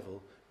the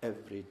devil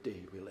every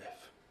day we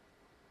live.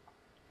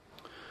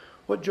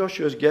 What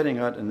Joshua is getting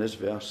at in this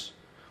verse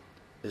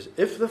is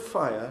if the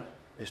fire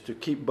is to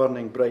keep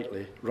burning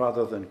brightly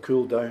rather than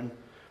cool down,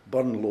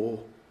 burn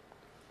low,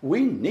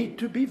 we need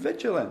to be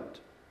vigilant.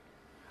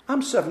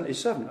 I'm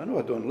 77. I know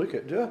I don't look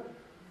it, do I?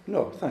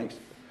 No, thanks.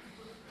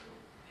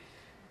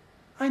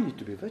 I need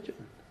to be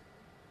vigilant.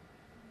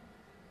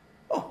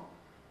 Oh,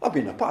 I've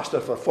been a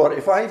pastor for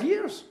 45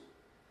 years.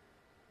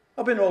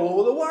 I've been all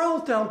over the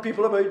world telling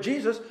people about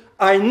Jesus.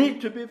 I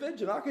need to be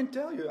vigilant. I can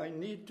tell you, I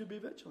need to be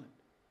vigilant.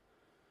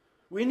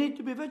 We need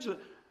to be vigilant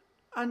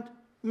and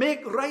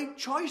make right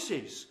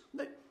choices.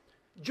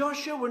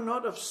 Joshua would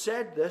not have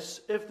said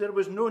this if there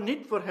was no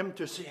need for him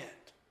to say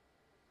it.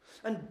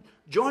 And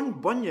John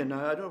Bunyan,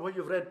 I don't know whether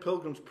you've read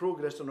Pilgrim's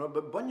Progress or not,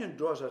 but Bunyan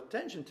draws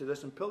attention to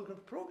this in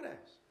Pilgrim's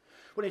Progress.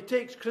 When he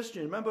takes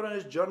Christians, remember on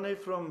his journey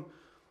from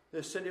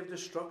the city of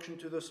destruction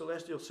to the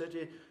celestial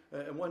city,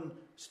 in one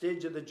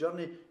stage of the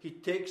journey, he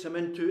takes them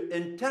into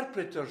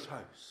Interpreter's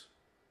house.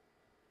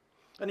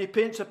 And he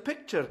paints a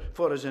picture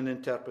for us in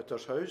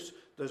Interpreter's house,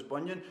 does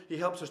Bunyan. He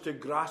helps us to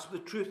grasp the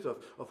truth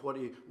of what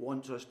he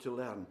wants us to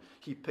learn.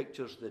 He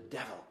pictures the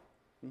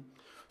devil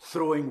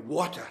throwing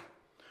water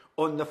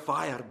on the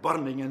fire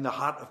burning in the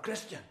heart of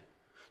Christian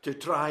to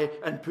try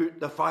and put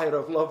the fire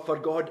of love for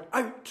God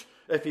out,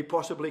 if he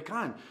possibly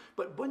can.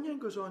 But Bunyan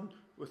goes on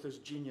with his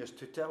genius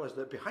to tell us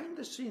that behind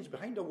the scenes,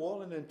 behind a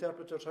wall in the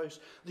Interpreter's house,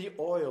 the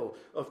oil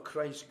of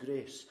Christ's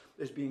grace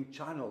is being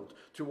channeled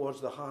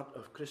towards the heart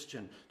of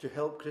Christian to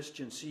help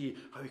Christian see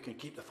how he can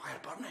keep the fire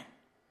burning.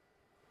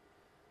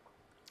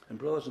 And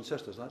brothers and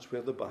sisters, that's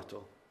where the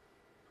battle,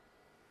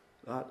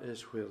 that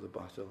is where the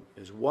battle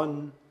is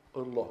won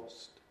or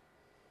lost.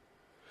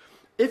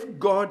 If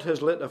God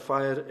has lit a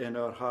fire in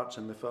our hearts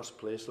in the first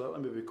place,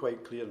 let me be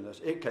quite clear on this,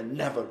 it can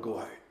never go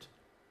out.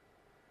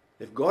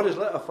 If God has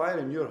lit a fire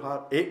in your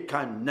heart, it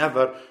can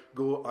never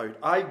go out.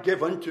 I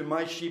give unto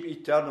my sheep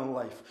eternal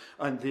life,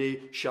 and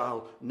they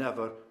shall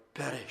never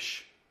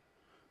perish.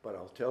 But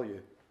I'll tell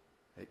you,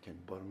 it can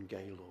burn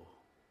guy low,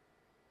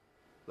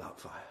 that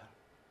fire.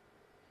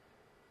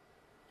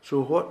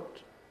 So what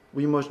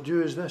we must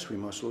do is this. We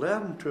must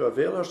learn to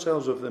avail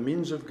ourselves of the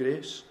means of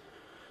grace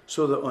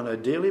so that on a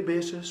daily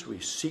basis we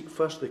seek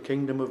first the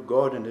kingdom of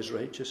God and his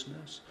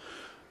righteousness.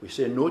 We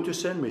say no to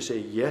sin, we say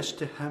yes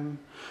to him.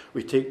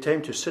 We take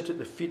time to sit at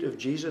the feet of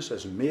Jesus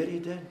as Mary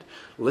did.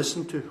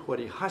 Listen to what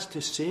he has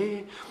to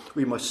say.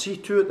 We must see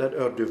to it that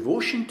our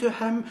devotion to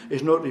him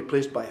is not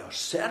replaced by our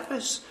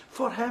service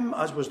for him,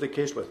 as was the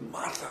case with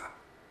Martha.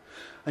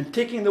 And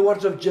taking the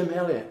words of Jim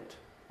Elliot,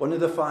 one of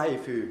the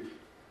 5 who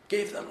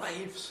gave their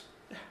lives.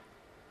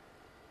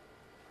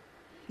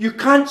 You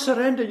can't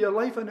surrender your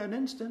life in an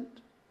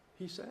instant,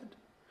 he said.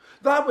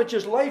 That which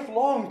is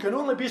lifelong can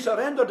only be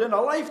surrendered in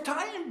a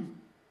lifetime.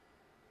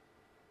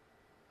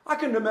 I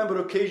can remember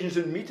occasions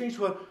in meetings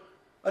where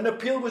an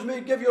appeal was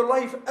made, give your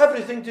life,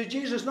 everything to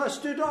Jesus, and I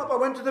stood up, I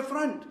went to the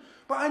front.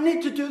 But I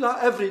need to do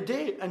that every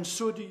day, and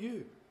so do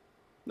you.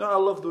 Now, I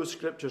love those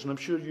scriptures, and I'm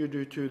sure you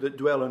do too, that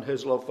dwell on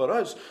his love for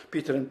us.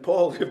 Peter and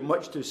Paul have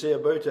much to say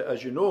about it,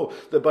 as you know.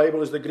 The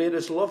Bible is the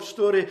greatest love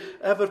story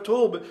ever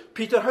told. But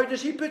Peter, how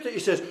does he put it? He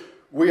says,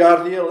 we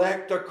are the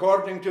elect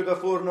according to the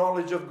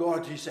foreknowledge of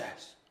God, he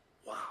says.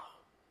 Wow.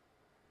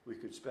 We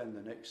could spend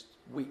the next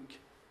week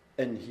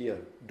in here,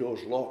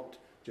 doors locked,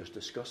 just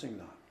discussing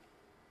that.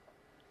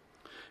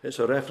 It's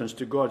a reference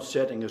to God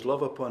setting his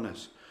love upon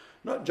us,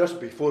 not just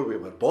before we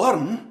were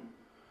born,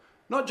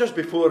 not just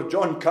before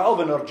John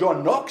Calvin or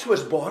John Knox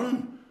was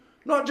born,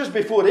 not just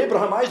before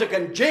Abraham, Isaac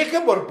and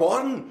Jacob were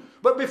born,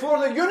 but before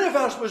the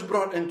universe was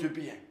brought into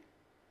being.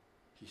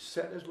 He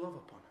set his love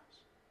upon us.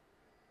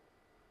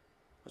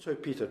 That's how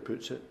Peter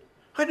puts it.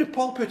 How did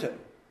Paul put it?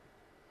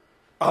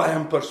 I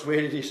am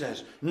persuaded, he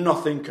says,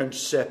 nothing can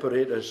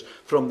separate us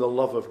from the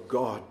love of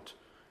God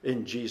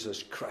in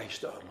Jesus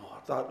Christ our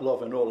Lord. That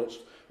love in all its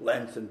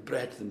length and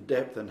breadth and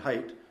depth and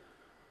height.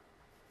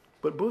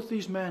 But both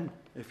these men,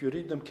 if you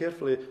read them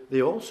carefully,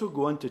 they also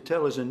go on to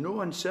tell us in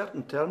no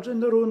uncertain terms, in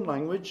their own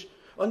language,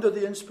 under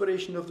the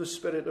inspiration of the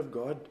Spirit of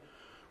God,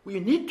 we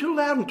need to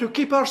learn to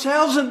keep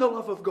ourselves in the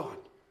love of God.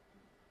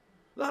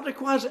 That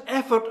requires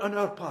effort on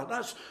our part.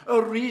 That's a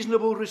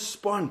reasonable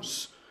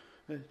response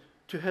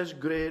to his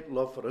great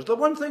love for us. The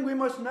one thing we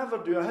must never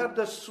do, I heard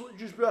this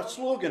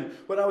slogan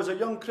when I was a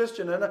young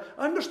Christian, and I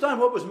understand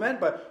what was meant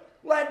by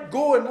let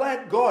go and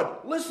let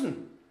God.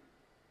 Listen,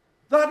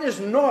 that is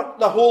not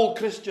the whole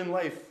Christian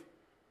life.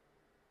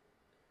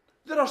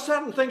 There are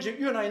certain things that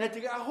you and I need to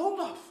get a hold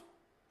of,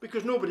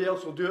 because nobody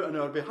else will do it on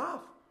our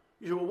behalf.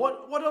 You say,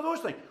 well, what are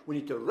those things? We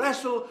need to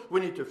wrestle, we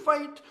need to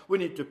fight, we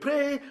need to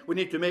pray, we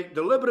need to make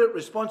deliberate,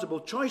 responsible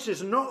choices,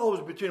 and not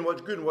always between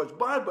what's good and what's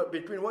bad, but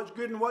between what's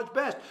good and what's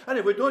best. And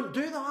if we don't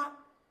do that,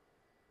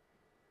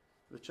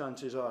 the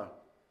chances are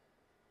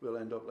we'll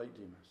end up like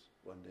Demas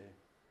one day.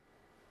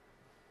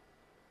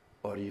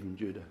 Or even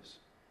Judas.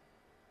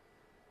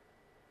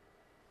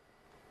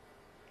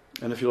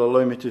 And if you'll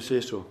allow me to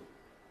say so,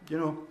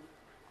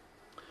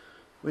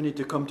 we need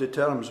to come to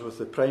terms with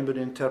the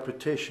primary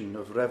interpretation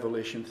of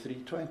Revelation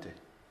 3:20.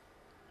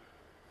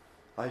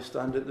 I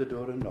stand at the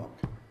door and knock.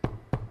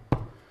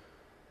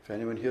 If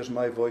anyone hears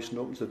my voice and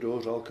opens the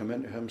doors, I'll come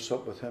into him,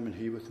 sup with him, and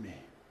he with me.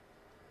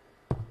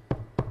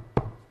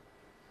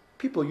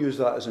 People use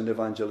that as an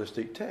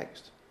evangelistic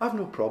text. I have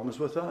no problems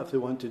with that if they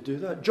want to do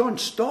that. John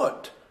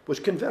Stott was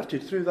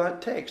converted through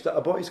that text at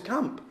a boys'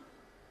 camp.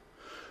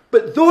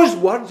 But those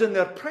words in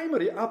their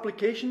primary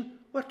application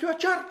were to a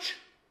church.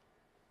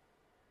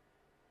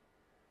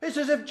 It's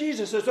as if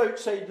Jesus is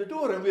outside the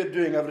door and we're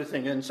doing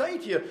everything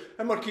inside here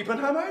and we're keeping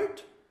him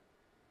out.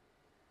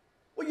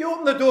 Will you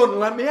open the door and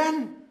let me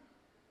in?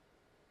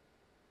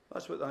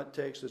 That's what that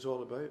text is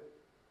all about.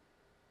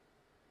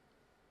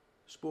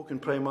 Spoken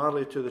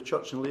primarily to the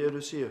church in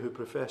Laodicea who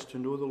profess to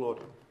know the Lord.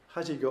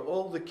 Has he got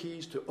all the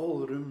keys to all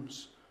the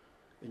rooms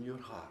in your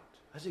heart?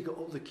 Has he got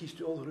all the keys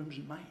to all the rooms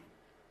in mine?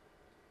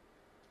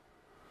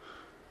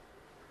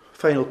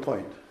 Final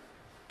point.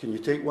 Can you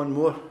take one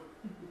more?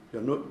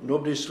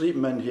 Nobody's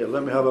sleeping in here.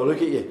 Let me have a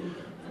look at you.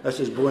 This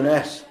is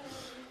bonus.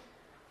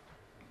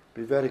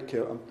 Be very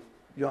careful.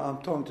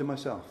 I'm talking to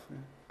myself.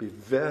 Be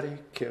very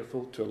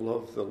careful to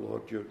love the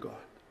Lord your God.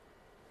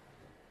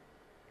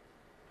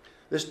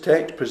 This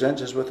text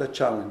presents us with a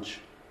challenge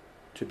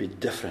to be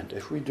different.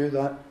 If we do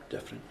that,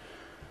 different.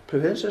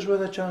 Presents us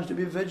with a challenge to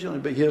be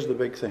vigilant. But here's the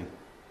big thing.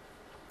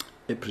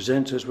 It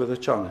presents us with a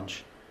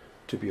challenge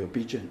to be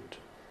obedient.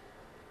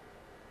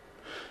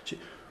 See,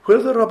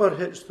 where the rubber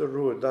hits the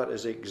road, that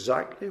is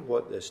exactly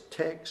what this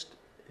text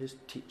is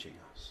teaching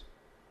us.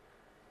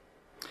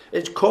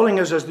 It's calling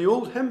us, as the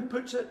old hymn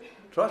puts it,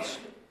 trust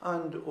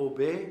and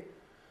obey,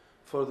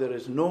 for there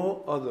is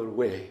no other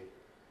way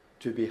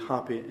to be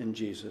happy in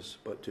Jesus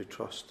but to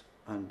trust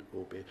and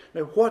obey.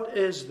 Now, what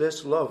is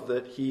this love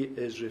that he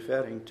is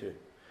referring to?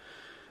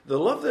 The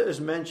love that is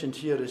mentioned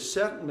here is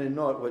certainly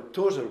not what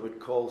Tozer would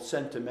call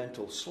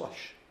sentimental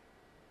slush.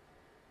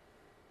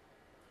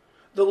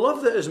 The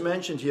love that is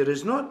mentioned here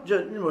is not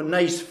just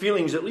nice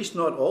feelings, at least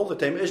not all the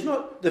time. It's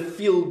not the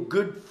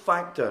feel-good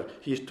factor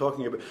he's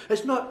talking about.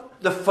 It's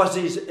not the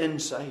fuzzies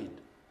inside.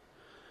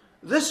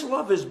 This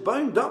love is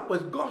bound up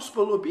with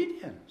gospel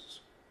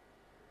obedience.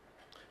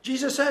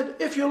 Jesus said,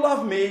 if you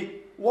love me,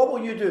 what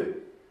will you do?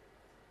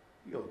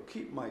 You'll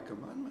keep my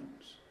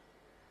commandments.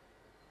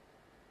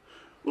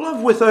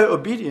 Love without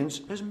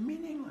obedience is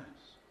meaningless.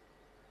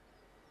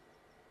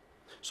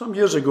 Some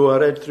years ago I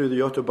read through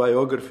the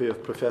autobiography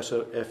of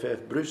Professor F.F.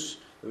 Bruce,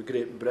 the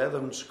great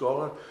Brethren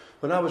scholar.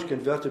 When I was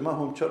converted, my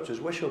home church is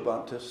Wishaw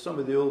Baptist. Some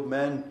of the old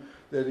men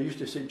there, they used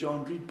to say,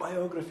 John, read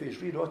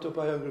biographies, read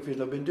autobiographies.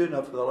 And I've been doing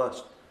that for the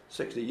last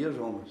 60 years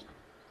almost.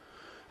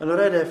 And I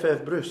read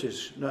F.F.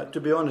 Bruce's. Now, to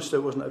be honest, it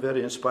wasn't a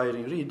very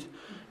inspiring read in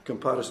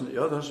comparison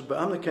to others, but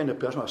I'm the kind of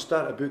person, I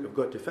start a book, I've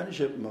got to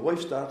finish it. My wife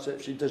starts it,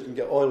 if she doesn't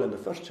get oil in the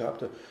first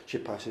chapter, she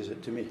passes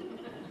it to me.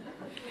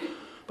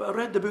 But I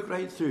read the book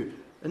right through,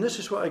 and this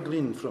is what I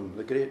gleaned from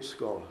the great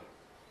scholar.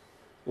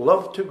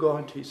 Love to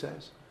God, he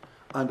says,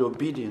 and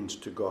obedience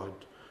to God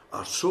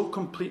are so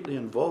completely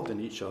involved in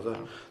each other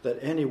that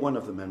any one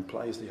of them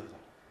implies the other.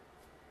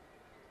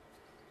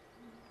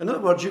 In other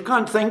words, you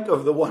can't think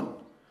of the one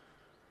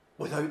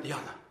without the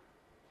other.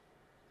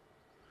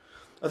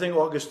 I think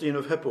Augustine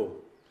of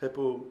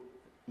Hippo,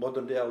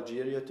 modern-day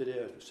Algeria today,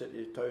 a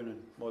city, town in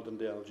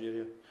modern-day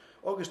Algeria.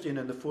 Augustine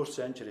in the 4th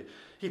century,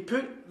 he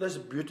put this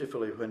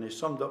beautifully when he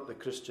summed up the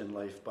Christian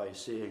life by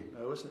saying,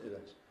 now listen to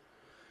this,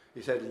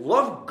 he said,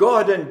 love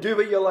God and do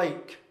what you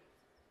like.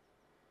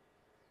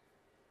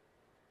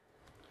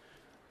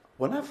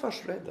 When I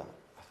first read that,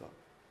 I thought,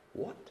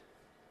 what?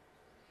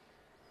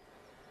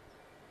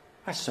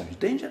 That sounds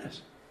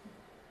dangerous.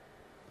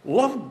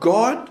 Love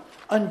God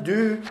and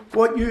do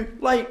what you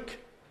like.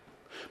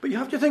 But you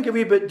have to think a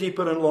wee bit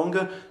deeper and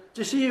longer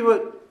to see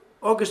what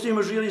Augustine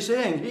was really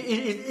saying.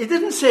 He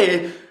didn't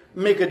say,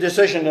 make a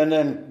decision and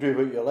then do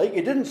what you like.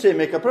 He didn't say,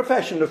 make a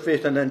profession of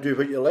faith and then do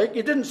what you like.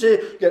 He didn't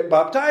say, get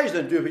baptized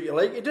and do what you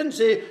like. He didn't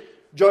say,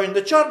 join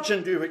the church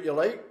and do what you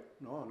like.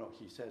 No,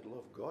 he said,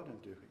 love God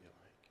and do what you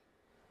like.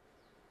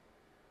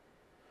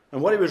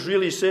 And what he was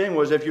really saying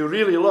was, if you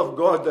really love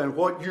God, then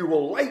what you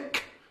will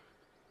like,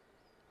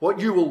 what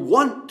you will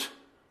want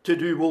to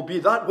do will be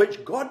that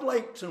which God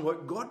likes and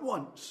what God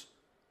wants.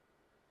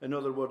 In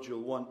other words,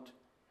 you'll want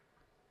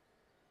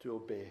to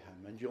obey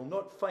him. And you'll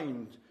not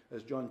find,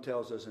 as John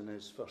tells us in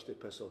his first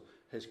epistle,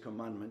 his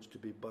commandments to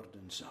be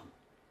burdensome.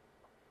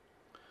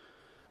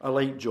 I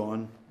like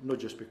John, not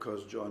just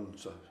because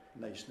John's a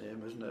nice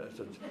name, isn't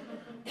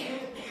it?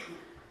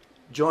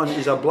 John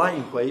is a black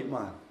and white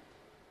man.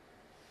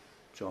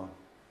 John.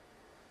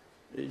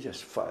 He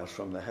just fires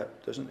from the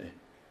hip, doesn't he?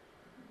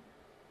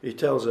 He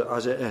tells it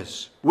as it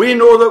is. We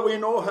know that we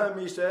know him,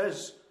 he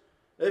says,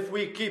 if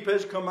we keep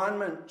his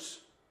commandments.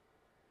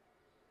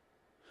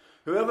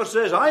 Whoever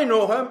says, I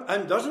know him,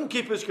 and doesn't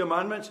keep his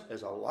commandments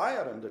is a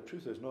liar, and the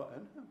truth is not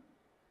in him.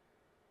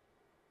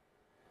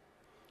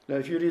 Now,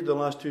 if you read the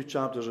last 2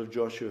 chapters of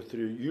Joshua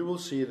through, you will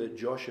see that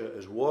Joshua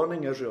is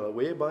warning Israel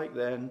way back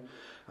then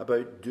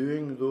about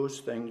doing those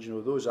things,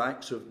 those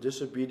acts of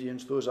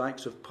disobedience, those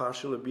acts of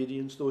partial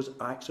obedience, those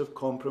acts of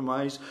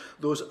compromise,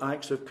 those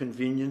acts of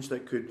convenience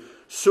that could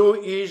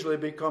so easily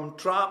become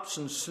traps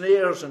and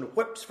snares and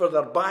whips for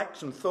their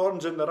backs and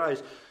thorns in their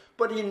eyes.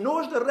 But he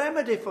knows the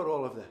remedy for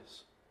all of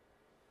this.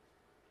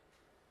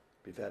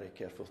 Be very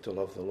careful to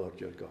love the Lord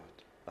your God.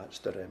 That's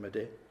the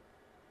remedy.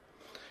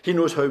 He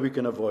knows how we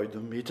can avoid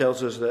them. He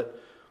tells us that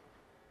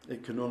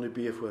it can only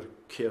be if we're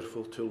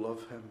careful to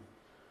love him.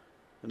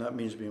 And that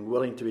means being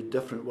willing to be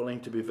different, willing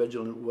to be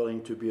vigilant,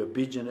 willing to be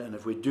obedient. And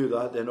if we do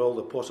that, then all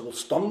the possible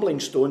stumbling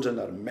stones, and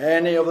there are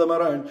many of them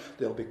around,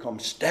 they'll become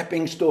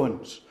stepping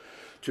stones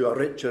to a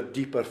richer,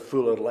 deeper,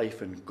 fuller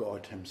life in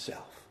God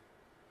himself.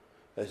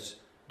 As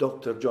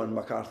Dr. John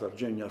MacArthur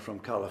Jr. from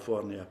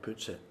California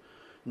puts it,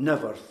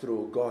 never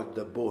throw God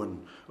the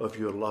bone of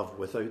your love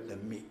without the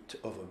meat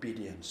of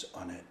obedience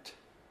on it.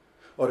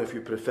 Or if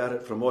you prefer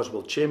it from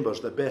Oswald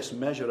Chambers, the best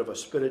measure of a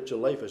spiritual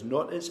life is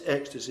not its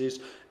ecstasies,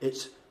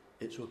 it's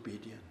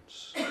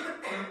obedience.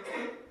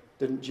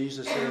 Didn't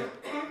Jesus say,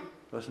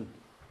 listen,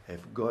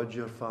 if God's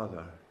your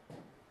Father,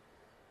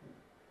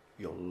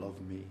 you'll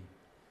love me.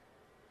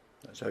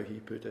 That's how he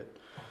put it.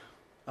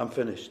 I'm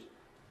finished.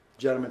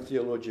 German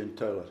theologian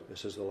Tauler,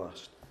 this is the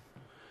last.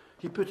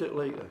 He put it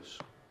like this.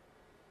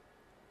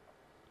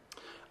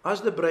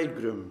 As the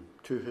bridegroom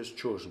to his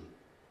chosen,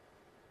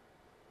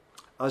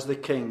 as the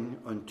king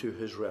unto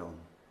his realm,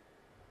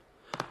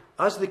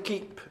 as the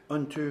keep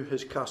unto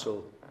his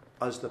castle,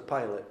 as the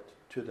pilot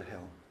to the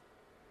helm,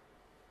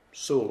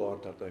 so,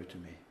 Lord, art thou to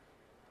me.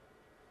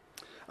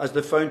 As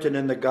the fountain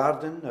in the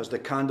garden, as the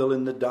candle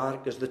in the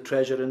dark, as the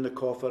treasure in the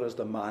coffer, as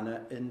the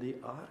manna in the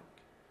ark,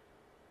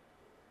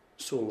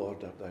 so,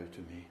 Lord, art thou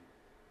to me.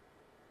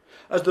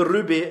 As the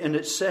ruby in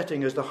its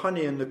setting, as the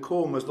honey in the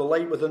comb, as the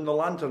light within the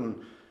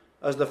lantern,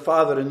 as the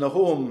father in the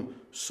home,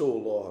 so,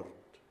 Lord,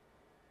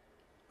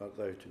 art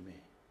thou to me.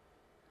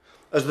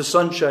 As the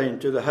sunshine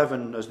to the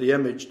heaven, as the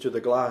image to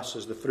the glass,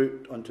 as the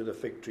fruit unto the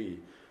fig tree,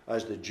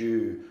 as the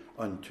dew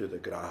unto the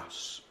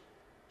grass,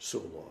 so,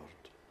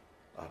 Lord,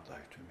 art thou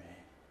to me.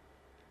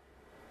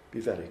 Be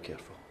very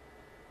careful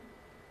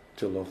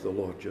to love the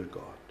Lord your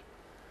God.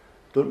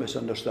 Don't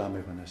misunderstand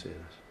me when I say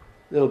this.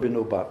 There'll be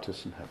no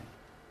Baptists in heaven.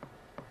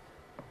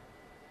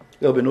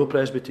 There'll be no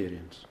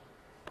Presbyterians.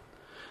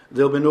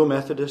 There'll be no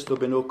Methodists. There'll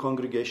be no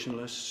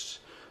Congregationalists.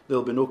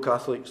 There'll be no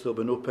Catholics. There'll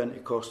be no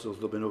Pentecostals.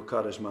 There'll be no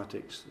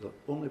Charismatics. There'll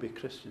only be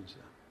Christians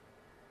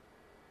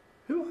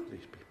there. Who are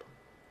these people?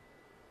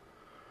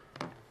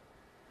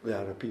 They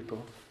are a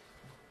people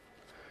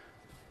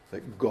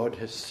that God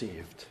has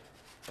saved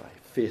by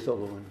faith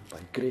alone, by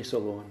grace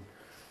alone,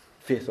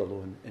 faith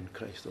alone, in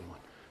Christ alone,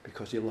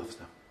 because he loves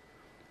them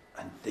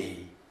and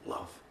they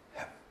love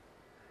him.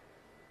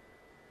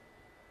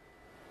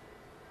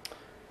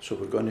 So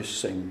we're going to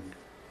sing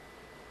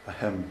a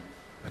hymn.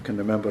 I can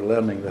remember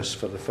learning this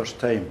for the first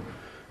time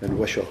in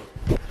Wishaw.